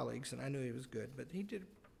 We're colleagues, and I knew he was good, but he did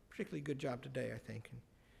a particularly good job today, I think. And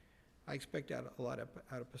I expect a lot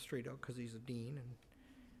out of Pastrito because he's a dean, and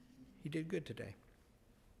he did good today.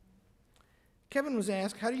 Kevin was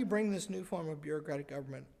asked, how do you bring this new form of bureaucratic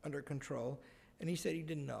government under control? And he said he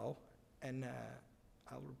didn't know, and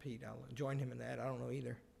I'll repeat, I'll join him in that. I don't know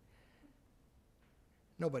either.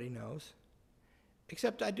 Nobody knows,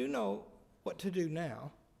 except I do know what to do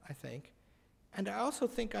now, I think, and I also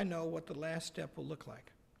think I know what the last step will look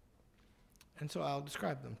like. And so I'll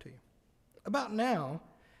describe them to you. About now,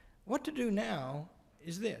 what to do now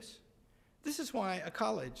is this. This is why a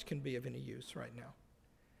college can be of any use right now.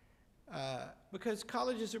 Because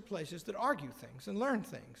colleges are places that argue things and learn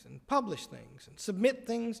things and publish things and submit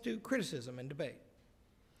things to criticism and debate.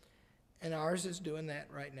 And ours is doing that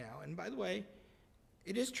right now. And by the way,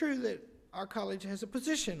 it is true that our college has a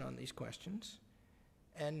position on these questions,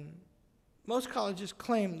 and most colleges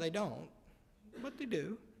claim they don't, but they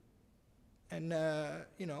do. And,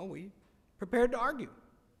 we prepared to argue,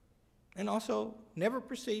 and also never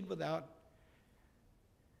proceed without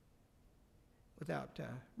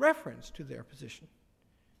reference to their position.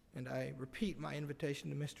 And I repeat my invitation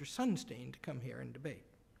to Mr. Sunstein to come here and debate.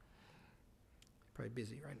 Probably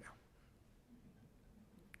busy right now.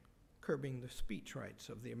 Curbing the speech rights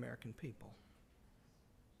of the American people.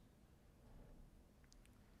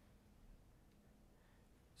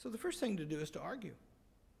 So the first thing to do is to argue.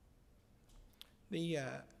 The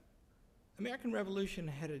American Revolution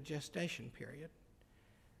had a gestation period.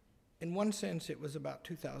 In one sense, it was about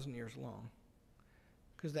 2,000 years long,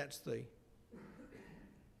 because that's the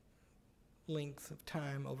length of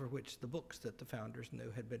time over which the books that the founders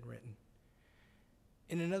knew had been written.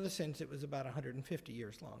 In another sense, it was about 150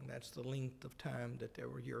 years long. That's the length of time that there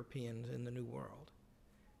were Europeans in the New World.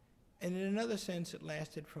 And in another sense, it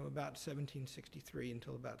lasted from about 1763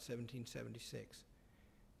 until about 1776,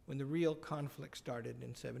 when the real conflict started in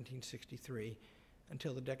 1763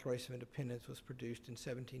 until the Declaration of Independence was produced in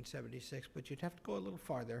 1776. But you'd have to go a little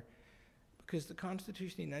farther, because the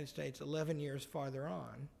Constitution of the United States, 11 years farther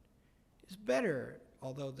on, is better,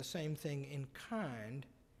 although the same thing in kind,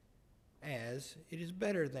 as it is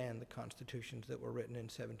better than the constitutions that were written in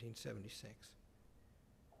 1776.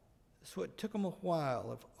 So it took them a while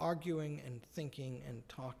of arguing and thinking and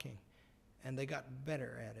talking, and they got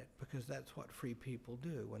better at it, because that's what free people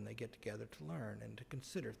do when they get together to learn and to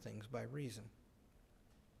consider things by reason.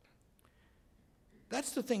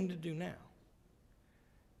 That's the thing to do now.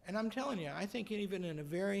 And I'm telling you, I think even in a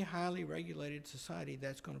very highly regulated society,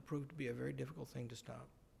 that's going to prove to be a very difficult thing to stop.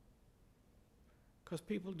 Because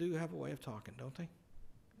people do have a way of talking, don't they?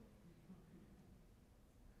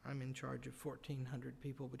 I'm in charge of 1,400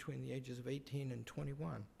 people between the ages of 18 and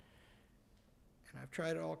 21. And I've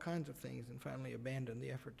tried all kinds of things and finally abandoned the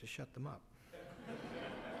effort to shut them up.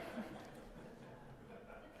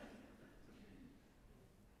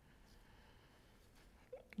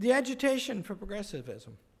 The agitation for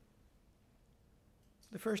progressivism.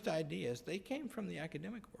 The first ideas, they came from the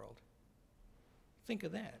academic world. Think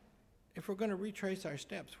of that. If we're going to retrace our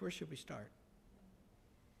steps, where should we start?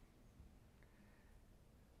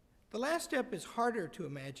 The last step is harder to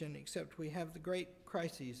imagine, except we have the great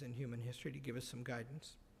crises in human history to give us some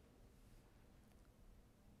guidance.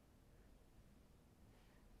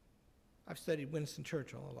 I've studied Winston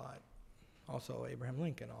Churchill a lot, also Abraham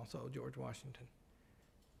Lincoln, also George Washington.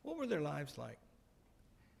 What were their lives like?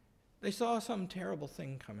 They saw some terrible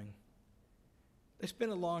thing coming. They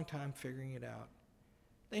spent a long time figuring it out.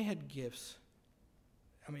 They had gifts.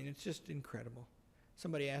 I mean, it's just incredible.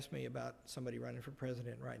 Somebody asked me about somebody running for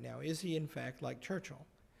president right now. Is he, in fact, like Churchill?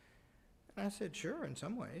 And I said, sure, in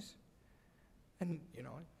some ways. And, you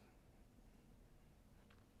know,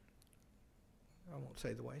 I won't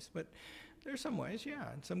say the ways, but there's some ways,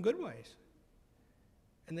 yeah, and some good ways.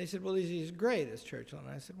 And they said, well, is he as great as Churchill? And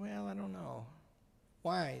I said, well, I don't know.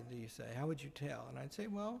 Why, do you say? How would you tell? And I'd say,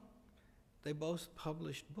 well, they both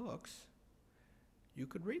published books. You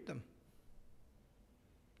could read them.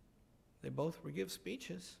 They both would give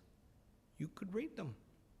speeches. You could read them.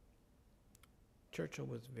 Churchill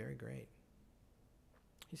was very great.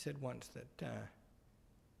 He said once that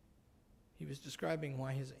he was describing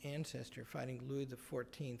why his ancestor, fighting Louis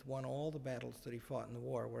XIV, won all the battles that he fought in the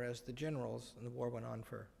war, whereas the generals, and the war went on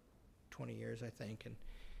for 20 years, I think, and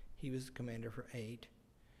he was the commander for 8.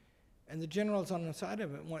 And the generals on the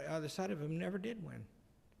other side of him never did win.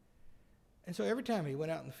 And so every time he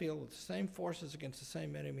went out in the field with the same forces against the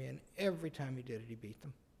same enemy, and every time he did it, he beat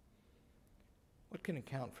them. What can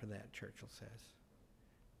account for that, Churchill says?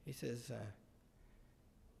 He says,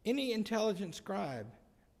 any intelligent scribe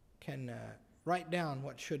can write down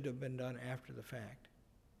what should have been done after the fact.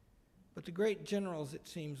 But the great generals, it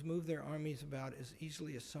seems, move their armies about as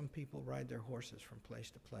easily as some people ride their horses from place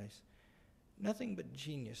to place. Nothing but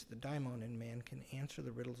genius, the daimon in man, can answer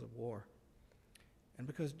the riddles of war. And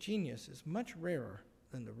because genius is much rarer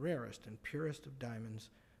than the rarest and purest of diamonds,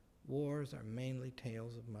 wars are mainly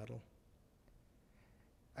tales of muddle.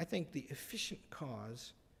 I think the efficient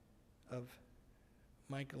cause of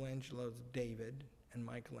Michelangelo's David and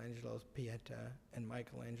Michelangelo's Pieta and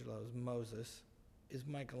Michelangelo's Moses is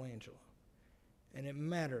Michelangelo. And it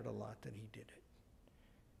mattered a lot that he did it.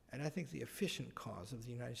 And I think the efficient cause of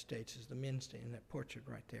the United States is the men standing in that portrait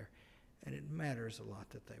right there. And it matters a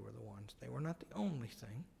lot that they were the ones. They were not the only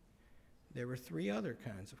thing. There were 3 other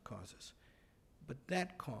kinds of causes. But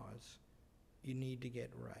that cause, you need to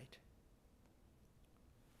get right.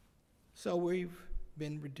 So we've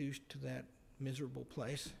been reduced to that miserable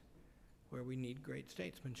place where we need great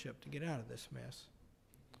statesmanship to get out of this mess.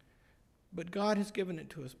 But God has given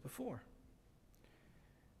it to us before.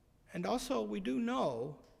 And also we do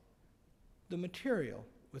know the material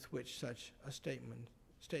with which such a statesman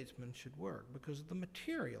should work, because the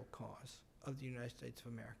material cause of the United States of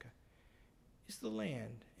America is the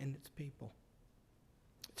land and its people.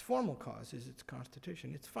 Its formal cause is its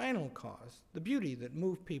Constitution. Its final cause, the beauty that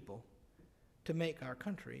moved people to make our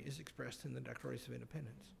country, is expressed in the Declaration of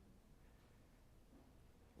Independence.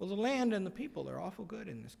 Well, the land and the people are awful good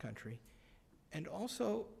in this country. And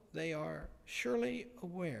also, they are surely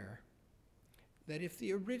aware that if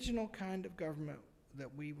the original kind of government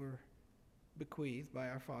that we were bequeathed by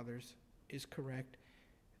our fathers is correct,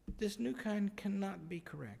 this new kind cannot be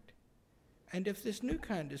correct. And if this new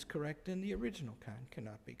kind is correct, then the original kind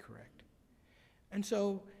cannot be correct. And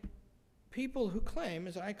so people who claim,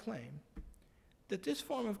 as I claim, that this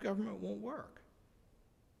form of government won't work,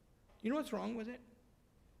 you know what's wrong with it?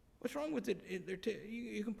 What's wrong with it?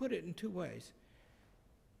 You can put it in two ways.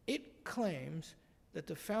 It claims that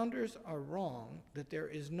the founders are wrong, that there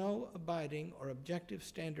is no abiding or objective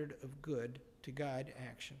standard of good to guide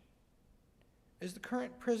action. As the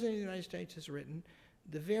current President of the United States has written,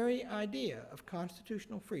 the very idea of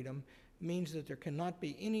constitutional freedom means that there cannot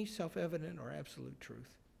be any self-evident or absolute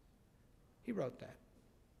truth. He wrote that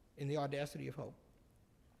in The Audacity of Hope.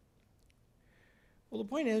 Well, the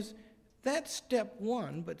point is, that's step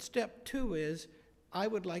one, but step two is, I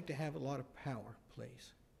would like to have a lot of power,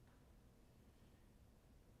 please.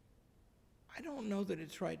 I don't know that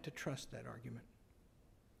it's right to trust that argument.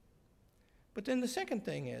 But then the second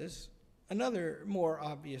thing is, another more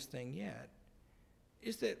obvious thing yet,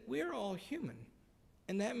 is that we're all human.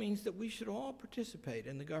 And that means that we should all participate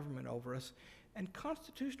in the government over us. And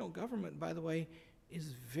constitutional government, by the way,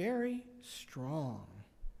 is very strong.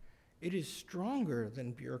 It is stronger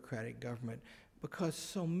than bureaucratic government because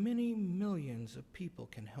so many millions of people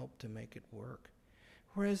can help to make it work.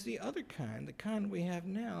 Whereas the other kind, the kind we have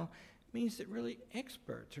now, means that really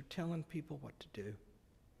experts are telling people what to do.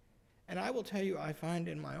 And I will tell you, I find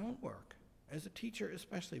in my own work, as a teacher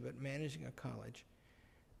especially, but managing a college,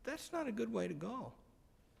 that's not a good way to go.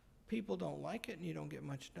 People don't like it and you don't get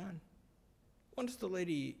much done. Once the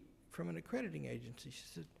lady from an accrediting agency, she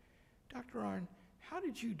said, Dr. Arnn, how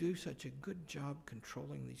did you do such a good job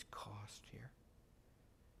controlling these costs here?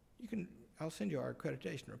 I'll send you our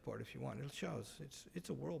accreditation report if you want. It shows, it's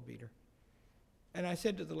a world beater. And I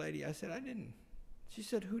said to the lady, I said, I didn't. She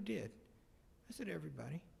said, who did? I said,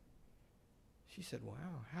 everybody. She said,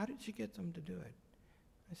 wow, how did you get them to do it?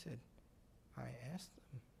 I said, I asked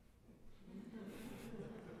them.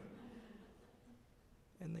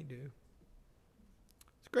 And they do.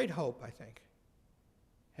 It's great hope, I think.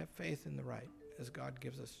 Have faith in the right, as God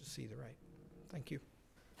gives us to see the right. Thank you.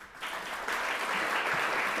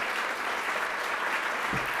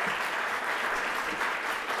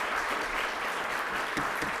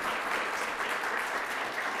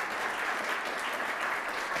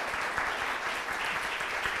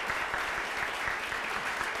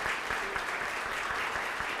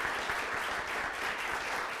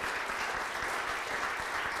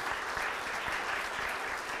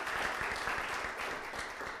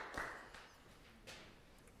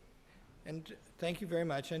 And thank you very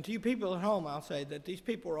much. And to you people at home, I'll say that these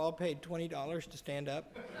people were all paid $20 to stand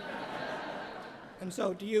up. And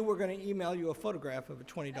so to you, we're going to email you a photograph of a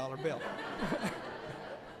 $20 bill.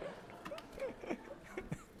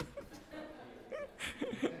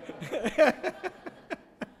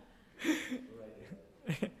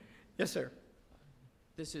 Yes, sir.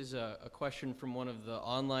 This is a question from one of the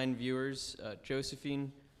online viewers,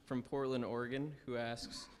 Josephine from Portland, Oregon, who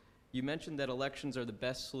asks, you mentioned that elections are the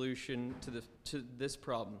best solution to this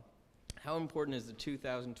problem. How important is the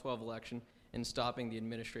 2012 election in stopping the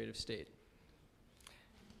administrative state?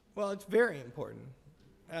 Well, it's very important.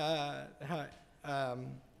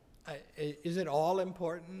 Is it all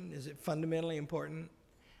important? Is it fundamentally important?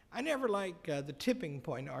 I never like the tipping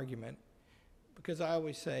point argument because I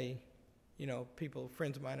always say, you know,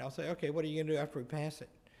 friends of mine, I'll say, okay, what are you going to do after we pass it?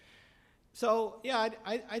 So, yeah,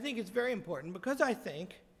 I think it's very important because I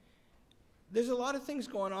think there's a lot of things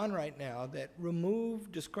going on right now that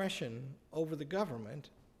remove discretion over the government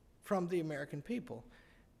from the American people.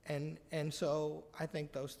 And so I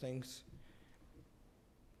think those things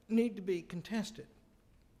need to be contested.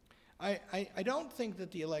 I don't think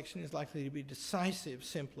that the election is likely to be decisive,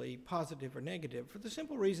 simply positive or negative, for the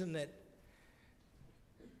simple reason that,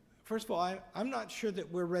 first of all, I'm not sure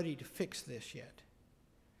that we're ready to fix this yet.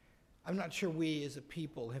 I'm not sure we as a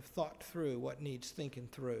people have thought through what needs thinking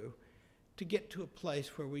through to get to a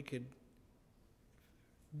place where we could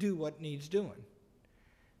do what needs doing.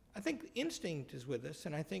 I think the instinct is with us,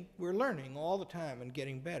 and I think we're learning all the time and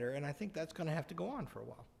getting better, and I think that's going to have to go on for a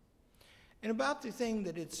while. And about the thing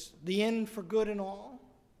that it's the end for good and all,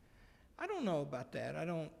 I don't know about that. I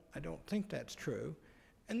don't think that's true.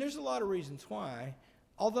 And there's a lot of reasons why,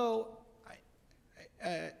 although,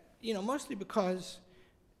 mostly because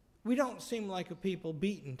we don't seem like a people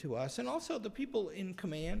beaten to us, and also the people in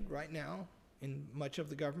command right now in much of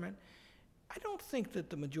the government, I don't think that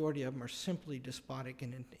the majority of them are simply despotic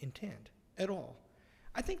in intent at all.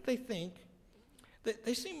 I think that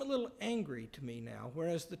they seem a little angry to me now,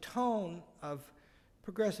 whereas the tone of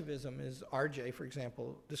progressivism, as RJ, for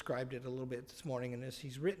example, described it a little bit this morning and as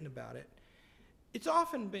he's written about it, it's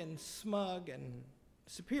often been smug and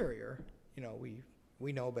superior. You know,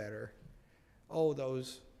 we know better. Oh,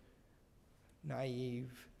 those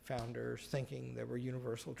naive founders thinking there were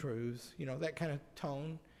universal truths, you know, that kind of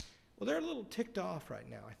tone. Well, they're a little ticked off right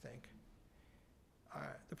now, I think.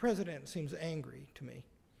 The president seems angry to me.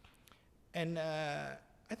 And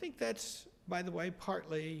I think that's, by the way,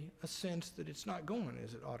 partly a sense that it's not going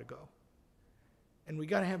as it ought to go. And we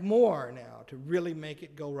got to have more now to really make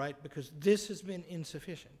it go right, because this has been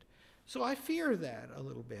insufficient. So I fear that a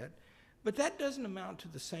little bit, but that doesn't amount to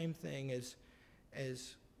the same thing as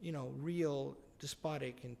you know, real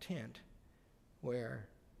despotic intent, where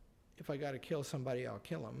if I got to kill somebody, I'll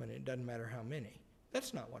kill them, and it doesn't matter how many.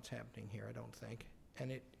 That's not what's happening here, I don't think.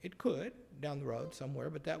 And it could down the road somewhere,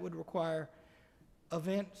 but that would require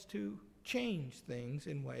events to change things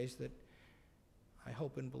in ways that I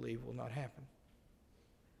hope and believe will not happen.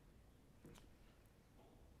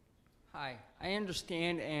 Hi, I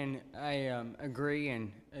understand and I agree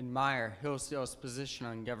and admire Hillsdale's position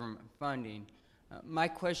on government funding. My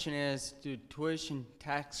question is, do tuition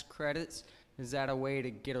tax credits, is that a way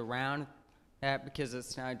to get around that, because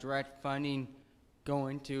it's not direct funding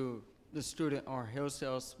going to the student or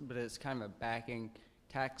Hillsdale's, but it's kind of a backing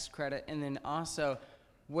tax credit? And then also,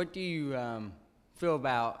 what do you feel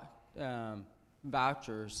about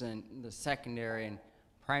vouchers in the secondary and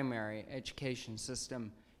primary education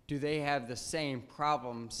system? Do they have the same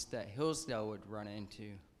problems that Hillsdale would run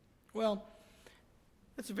into? Well,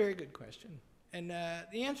 That's a very good question. And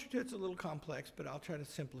the answer to it's a little complex, but I'll try to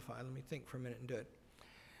simplify. Let me think for a minute and do it.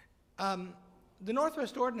 The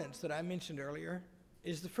Northwest Ordinance that I mentioned earlier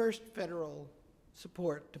is the first federal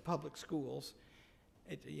support to public schools.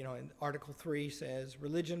 It, you know, in Article 3 says,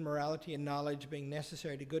 religion, morality, and knowledge being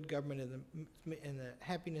necessary to good government and the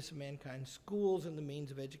happiness of mankind, schools and the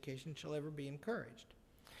means of education shall ever be encouraged.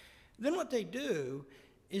 Then what they do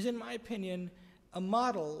is, in my opinion, a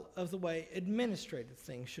model of the way administrative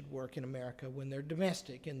things should work in America when they're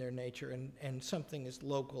domestic in their nature and something as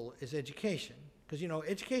local as education. Because, you know,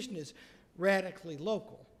 education is radically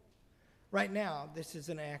local. Right now, this is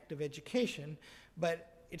an act of education,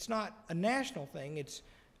 but it's not a national thing. It's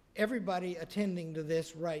everybody attending to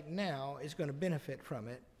this right now is going to benefit from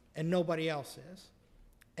it, and nobody else is.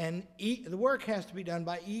 And the work has to be done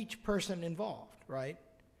by each person involved, right?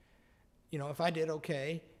 You know, if I did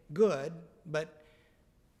okay, good, but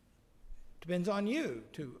it depends on you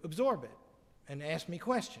to absorb it and ask me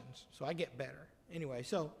questions, so I get better. Anyway,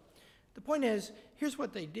 so the point is, here's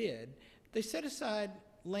what they did. They set aside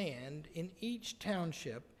land in each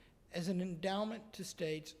township as an endowment to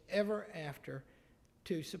states ever after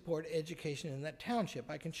to support education in that township.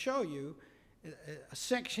 I can show you a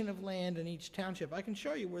section of land in each township. I can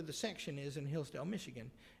show you where the section is in Hillsdale, Michigan.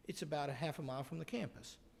 It's about a half a mile from the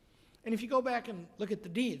campus. And if you go back and look at the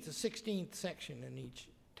deed, it's the 16th section in each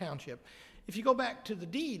township. If you go back to the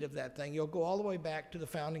deed of that thing, you'll go all the way back to the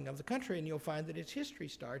founding of the country, and you'll find that its history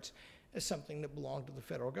starts as something that belonged to the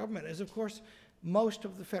federal government, as of course most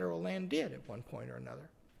of the federal land did at one point or another.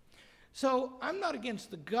 So I'm not against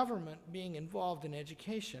the government being involved in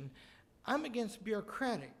education. I'm against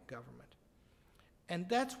bureaucratic government. And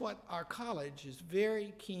that's what our college is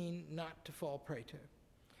very keen not to fall prey to.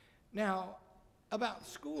 Now, about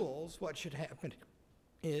schools, what should happen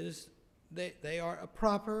is they are a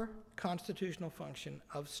proper constitutional function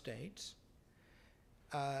of states.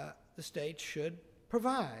 The states should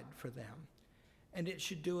provide for them, and it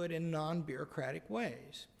should do it in non-bureaucratic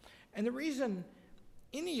ways. And the reason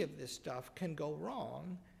any of this stuff can go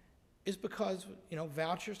wrong is because, you know,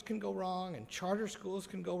 vouchers can go wrong and charter schools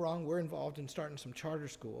can go wrong. We're involved in starting some charter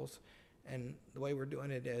schools, and the way we're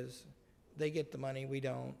doing it is they get the money, we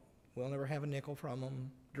don't. We'll never have a nickel from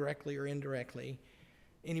them, directly or indirectly.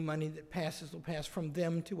 Any money that passes will pass from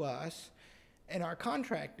them to us. And our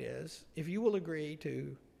contract is, if you will agree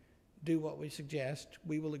to do what we suggest,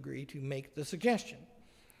 we will agree to make the suggestion.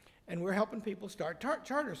 And we're helping people start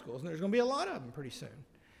charter schools, and there's going to be a lot of them pretty soon.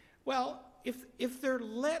 Well, if they're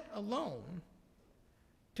let alone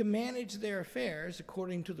to manage their affairs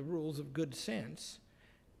according to the rules of good sense,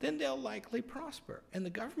 then they'll likely prosper. And the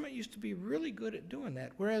government used to be really good at doing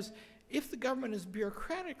that. Whereas if the government is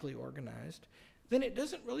bureaucratically organized, then it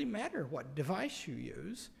doesn't really matter what device you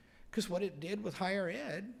use, because what it did with higher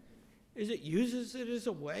ed is it uses it as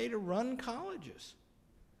a way to run colleges.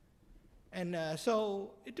 And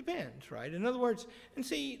so it depends, right? In other words, and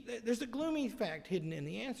see, there's a gloomy fact hidden in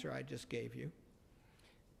the answer I just gave you.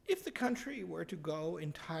 If the country were to go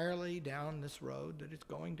entirely down this road that it's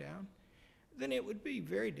going down, then it would be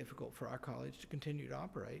very difficult for our college to continue to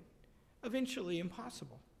operate, eventually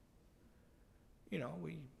impossible. You know,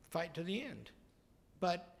 we fight to the end.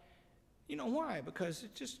 But, you know, why? Because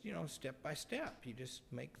it's just, you know, step by step. You just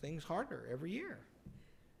make things harder every year.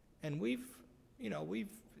 And we've,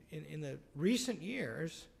 in the recent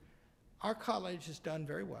years, our college has done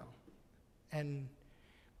very well. And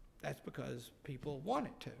that's because people want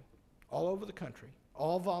it to, all over the country,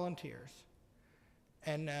 all volunteers.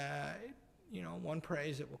 And, one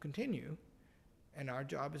prays it will continue. And our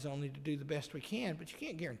job is only to do the best we can, but you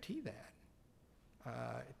can't guarantee that.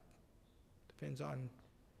 It depends on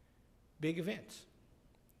big events.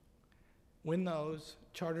 Win those,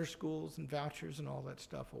 charter schools and vouchers and all that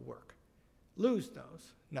stuff will work. Lose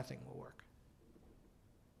those, nothing will work.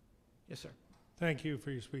 Yes, sir. Thank you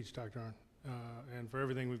for your speech, Dr. Arnn, and for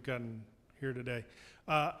everything we've gotten here today.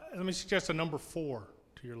 Let me suggest a number 4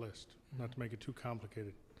 to your list, not to make it too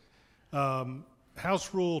complicated.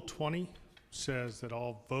 House Rule 20 says that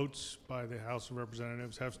all votes by the House of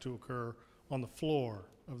Representatives have to occur on the floor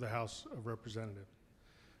of the House of Representatives.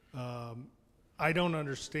 I don't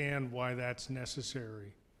understand why that's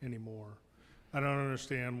necessary anymore. I don't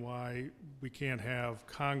understand why we can't have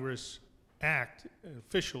Congress act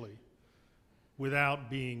officially without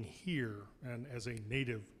being here. And as a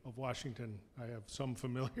native of Washington, I have some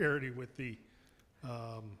familiarity with the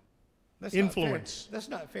influence. That's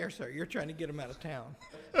not fair, sir. You're trying to get them out of town.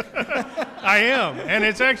 I am, and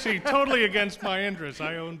it's actually totally against my interests.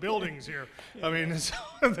 I own buildings here. I mean,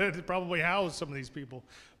 that probably house some of these people.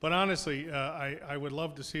 But honestly, I would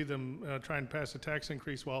love to see them try and pass a tax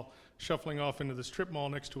increase while shuffling off into the strip mall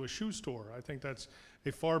next to a shoe store. I think that's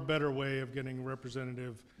a far better way of getting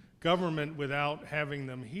representative government without having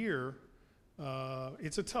them here.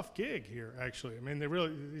 It's a tough gig here, actually. I mean,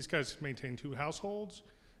 these guys maintain 2 households.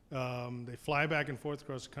 They fly back and forth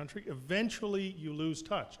across the country. Eventually, you lose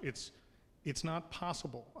touch. It's not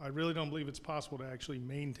possible. I really don't believe it's possible to actually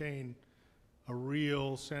maintain a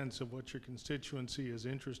real sense of what your constituency is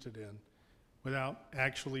interested in without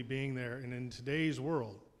actually being there. And in today's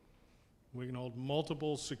world, we can hold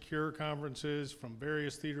multiple secure conferences from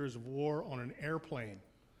various theaters of war on an airplane.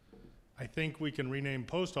 I think we can rename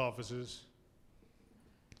post offices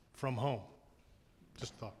from home.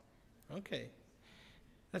 Just a thought. Okay.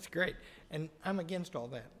 That's great. And I'm against all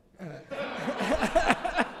that.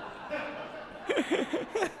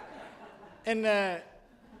 And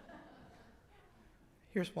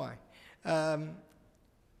here's why. I'm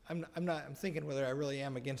thinking whether I really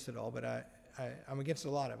am against it all, but I'm against a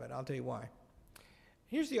lot of it. I'll tell you why.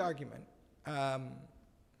 Here's the argument.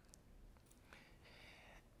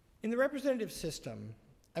 In the representative system,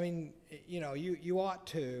 I mean, you ought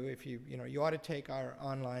to, you ought to take our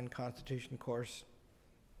online Constitution course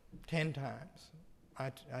 10 times.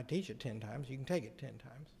 I teach it 10 times. You can take it 10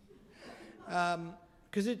 times.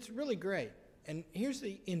 Because it's really great. And here's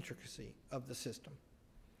the intricacy of the system.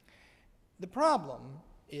 The problem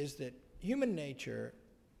is that human nature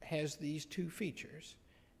has these 2 features.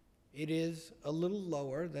 It is a little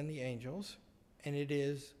lower than the angels, and it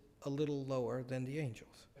is a little lower than the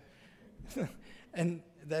angels. And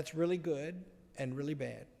that's really good and really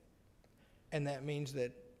bad. And that means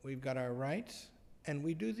that we've got our rights, and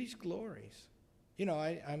we do these glories.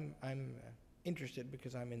 I'm interested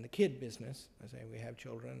because I'm in the kid business. I say we have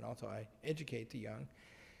children, and also I educate the young.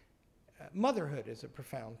 Motherhood is a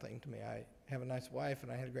profound thing to me. I have a nice wife,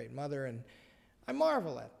 and I had a great mother, and I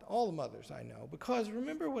marvel at all the mothers I know, because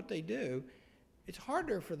remember what they do. It's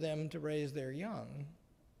harder for them to raise their young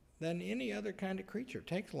than any other kind of creature. It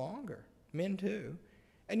takes longer. Men too.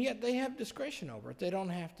 And yet they have discretion over it. They don't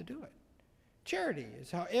have to do it. Charity is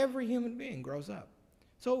how every human being grows up.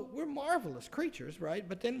 So we're marvelous creatures, right?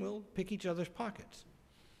 But then we'll pick each other's pockets.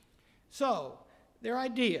 So their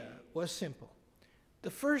idea was simple.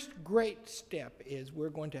 The first great step is we're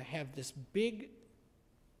going to have this big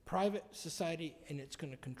private society, and it's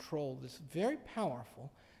going to control this very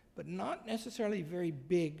powerful, but not necessarily very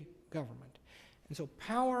big government. And so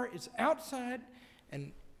power is outside,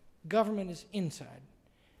 and government is inside.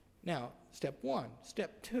 Now, step 1.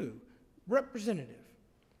 Step 2, representative.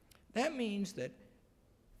 That means that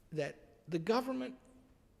the government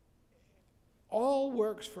all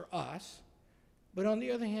works for us, but on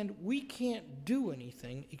the other hand, we can't do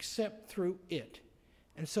anything except through it.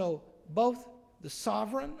 And so both the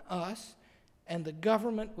sovereign, us, and the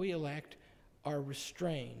government we elect are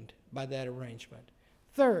restrained by that arrangement.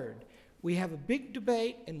 Third, We have a big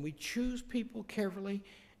debate, and we choose people carefully,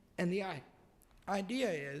 and the idea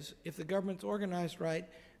is, if the government's organized right,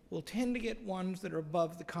 we'll tend to get ones that are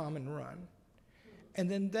above the common run. And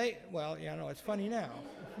then well, you know, it's funny now.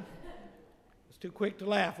 It's too quick to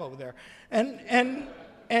laugh over there. And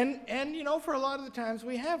you know, for a lot of the times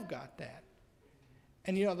we have got that.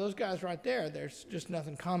 And you know, those guys right there, there's just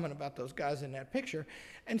nothing common about those guys in that picture.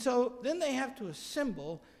 And so then they have to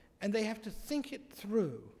assemble, and they have to think it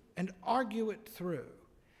through and argue it through.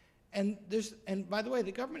 And by the way,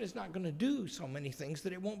 the government is not going to do so many things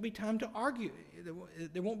that it won't be time to argue.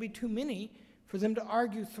 There won't be too many for them to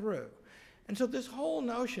argue through. And so this whole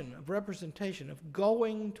notion of representation, of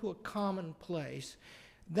going to a common place,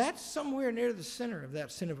 that's somewhere near the center of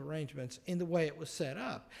that set of arrangements in the way it was set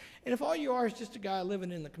up. And if all you are is just a guy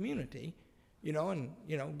living in the community, you know, and,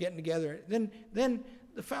 you know, getting together, then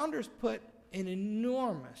the founders put an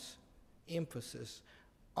enormous emphasis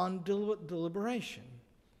on deliberation.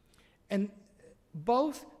 And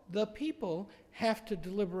both the people have to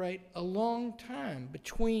deliberate a long time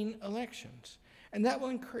between elections. And that will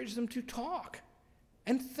encourage them to talk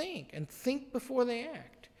and think before they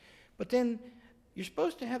act. But then you're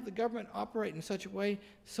supposed to have the government operate in such a way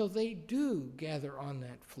so they do gather on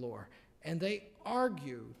that floor and they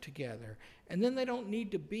argue together. And then they don't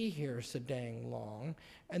need to be here so dang long.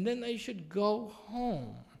 And then they should go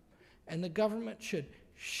home. And the government should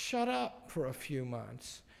shut up for a few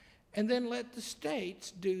months and then let the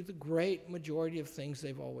states do the great majority of things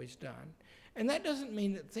they've always done. And that doesn't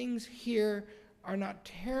mean that things here are not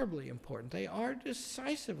terribly important. They are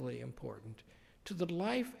decisively important to the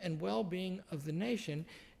life and well-being of the nation.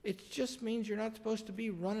 It just means you're not supposed to be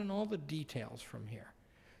running all the details from here.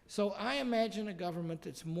 So I imagine a government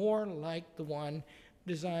that's more like the one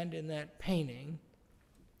designed in that painting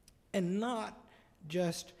and not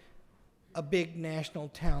just a big national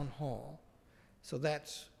town hall. So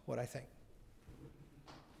that's what I think.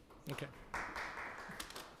 Okay.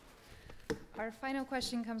 Our final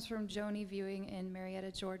question comes from Joni viewing in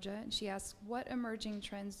Marietta, Georgia, and she asks, what emerging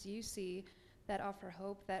trends do you see that offer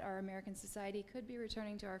hope that our American society could be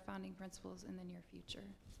returning to our founding principles in the near future?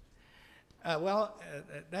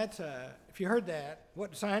 If you heard that,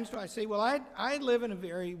 what signs do I see? Well, I live in a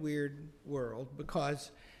very weird world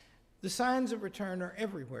because the signs of return are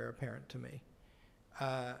everywhere apparent to me.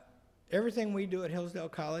 Everything we do at Hillsdale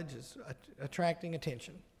College is attracting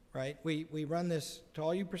attention, right? We run this to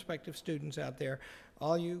all you prospective students out there,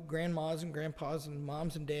 all you grandmas and grandpas and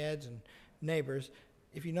moms and dads and neighbors.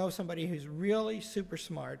 If you know somebody who's really super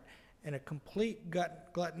smart and a complete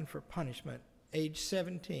glutton for punishment, age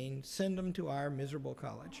 17, send them to our miserable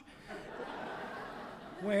college,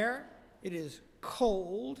 where it is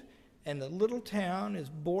cold and the little town is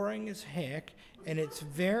boring as heck, and it's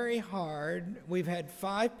very hard. We've had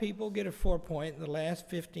 5 people get a 4-point in the last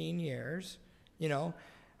 15 years. You know,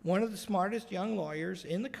 one of the smartest young lawyers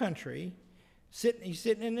in the country, he's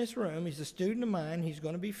sitting in this room. He's a student of mine. He's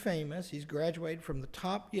going to be famous. He's graduated from the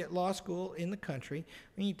top law school in the country.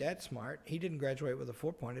 He ain't that smart. He didn't graduate with a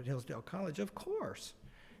 4-point at Hillsdale College, of course,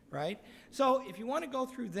 right? So if you want to go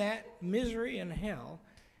through that misery and hell,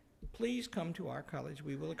 please come to our college.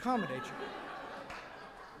 We will accommodate you.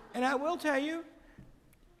 And I will tell you,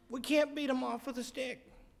 we can't beat them off with a stick.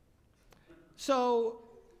 So,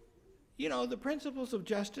 you know, the principles of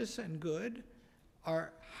justice and good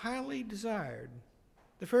are highly desired.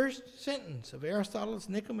 The first sentence of Aristotle's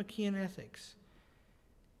Nicomachean Ethics: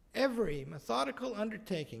 every methodical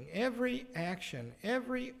undertaking, every action,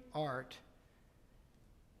 every art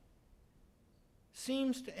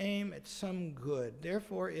seems to aim at some good.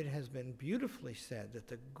 Therefore, it has been beautifully said that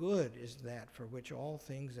the good is that for which all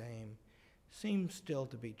things aim. Seems still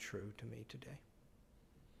to be true to me today.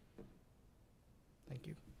 Thank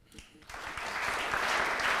you.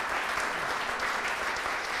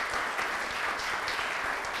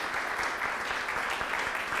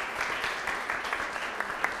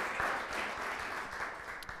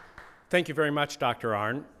 Thank you very much, Dr.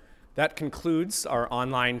 Arnn. That concludes our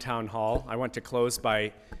online town hall. I want to close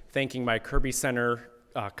by thanking my Kirby Center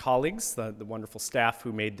colleagues, the wonderful staff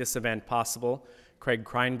who made this event possible: Craig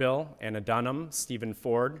Kreinbill, Anna Dunham, Stephen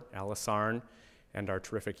Ford, Alice Arnn, and our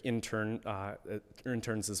terrific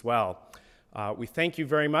interns as well. We thank you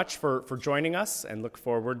very much for joining us and look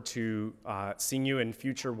forward to seeing you in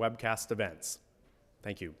future webcast events.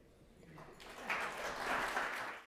 Thank you.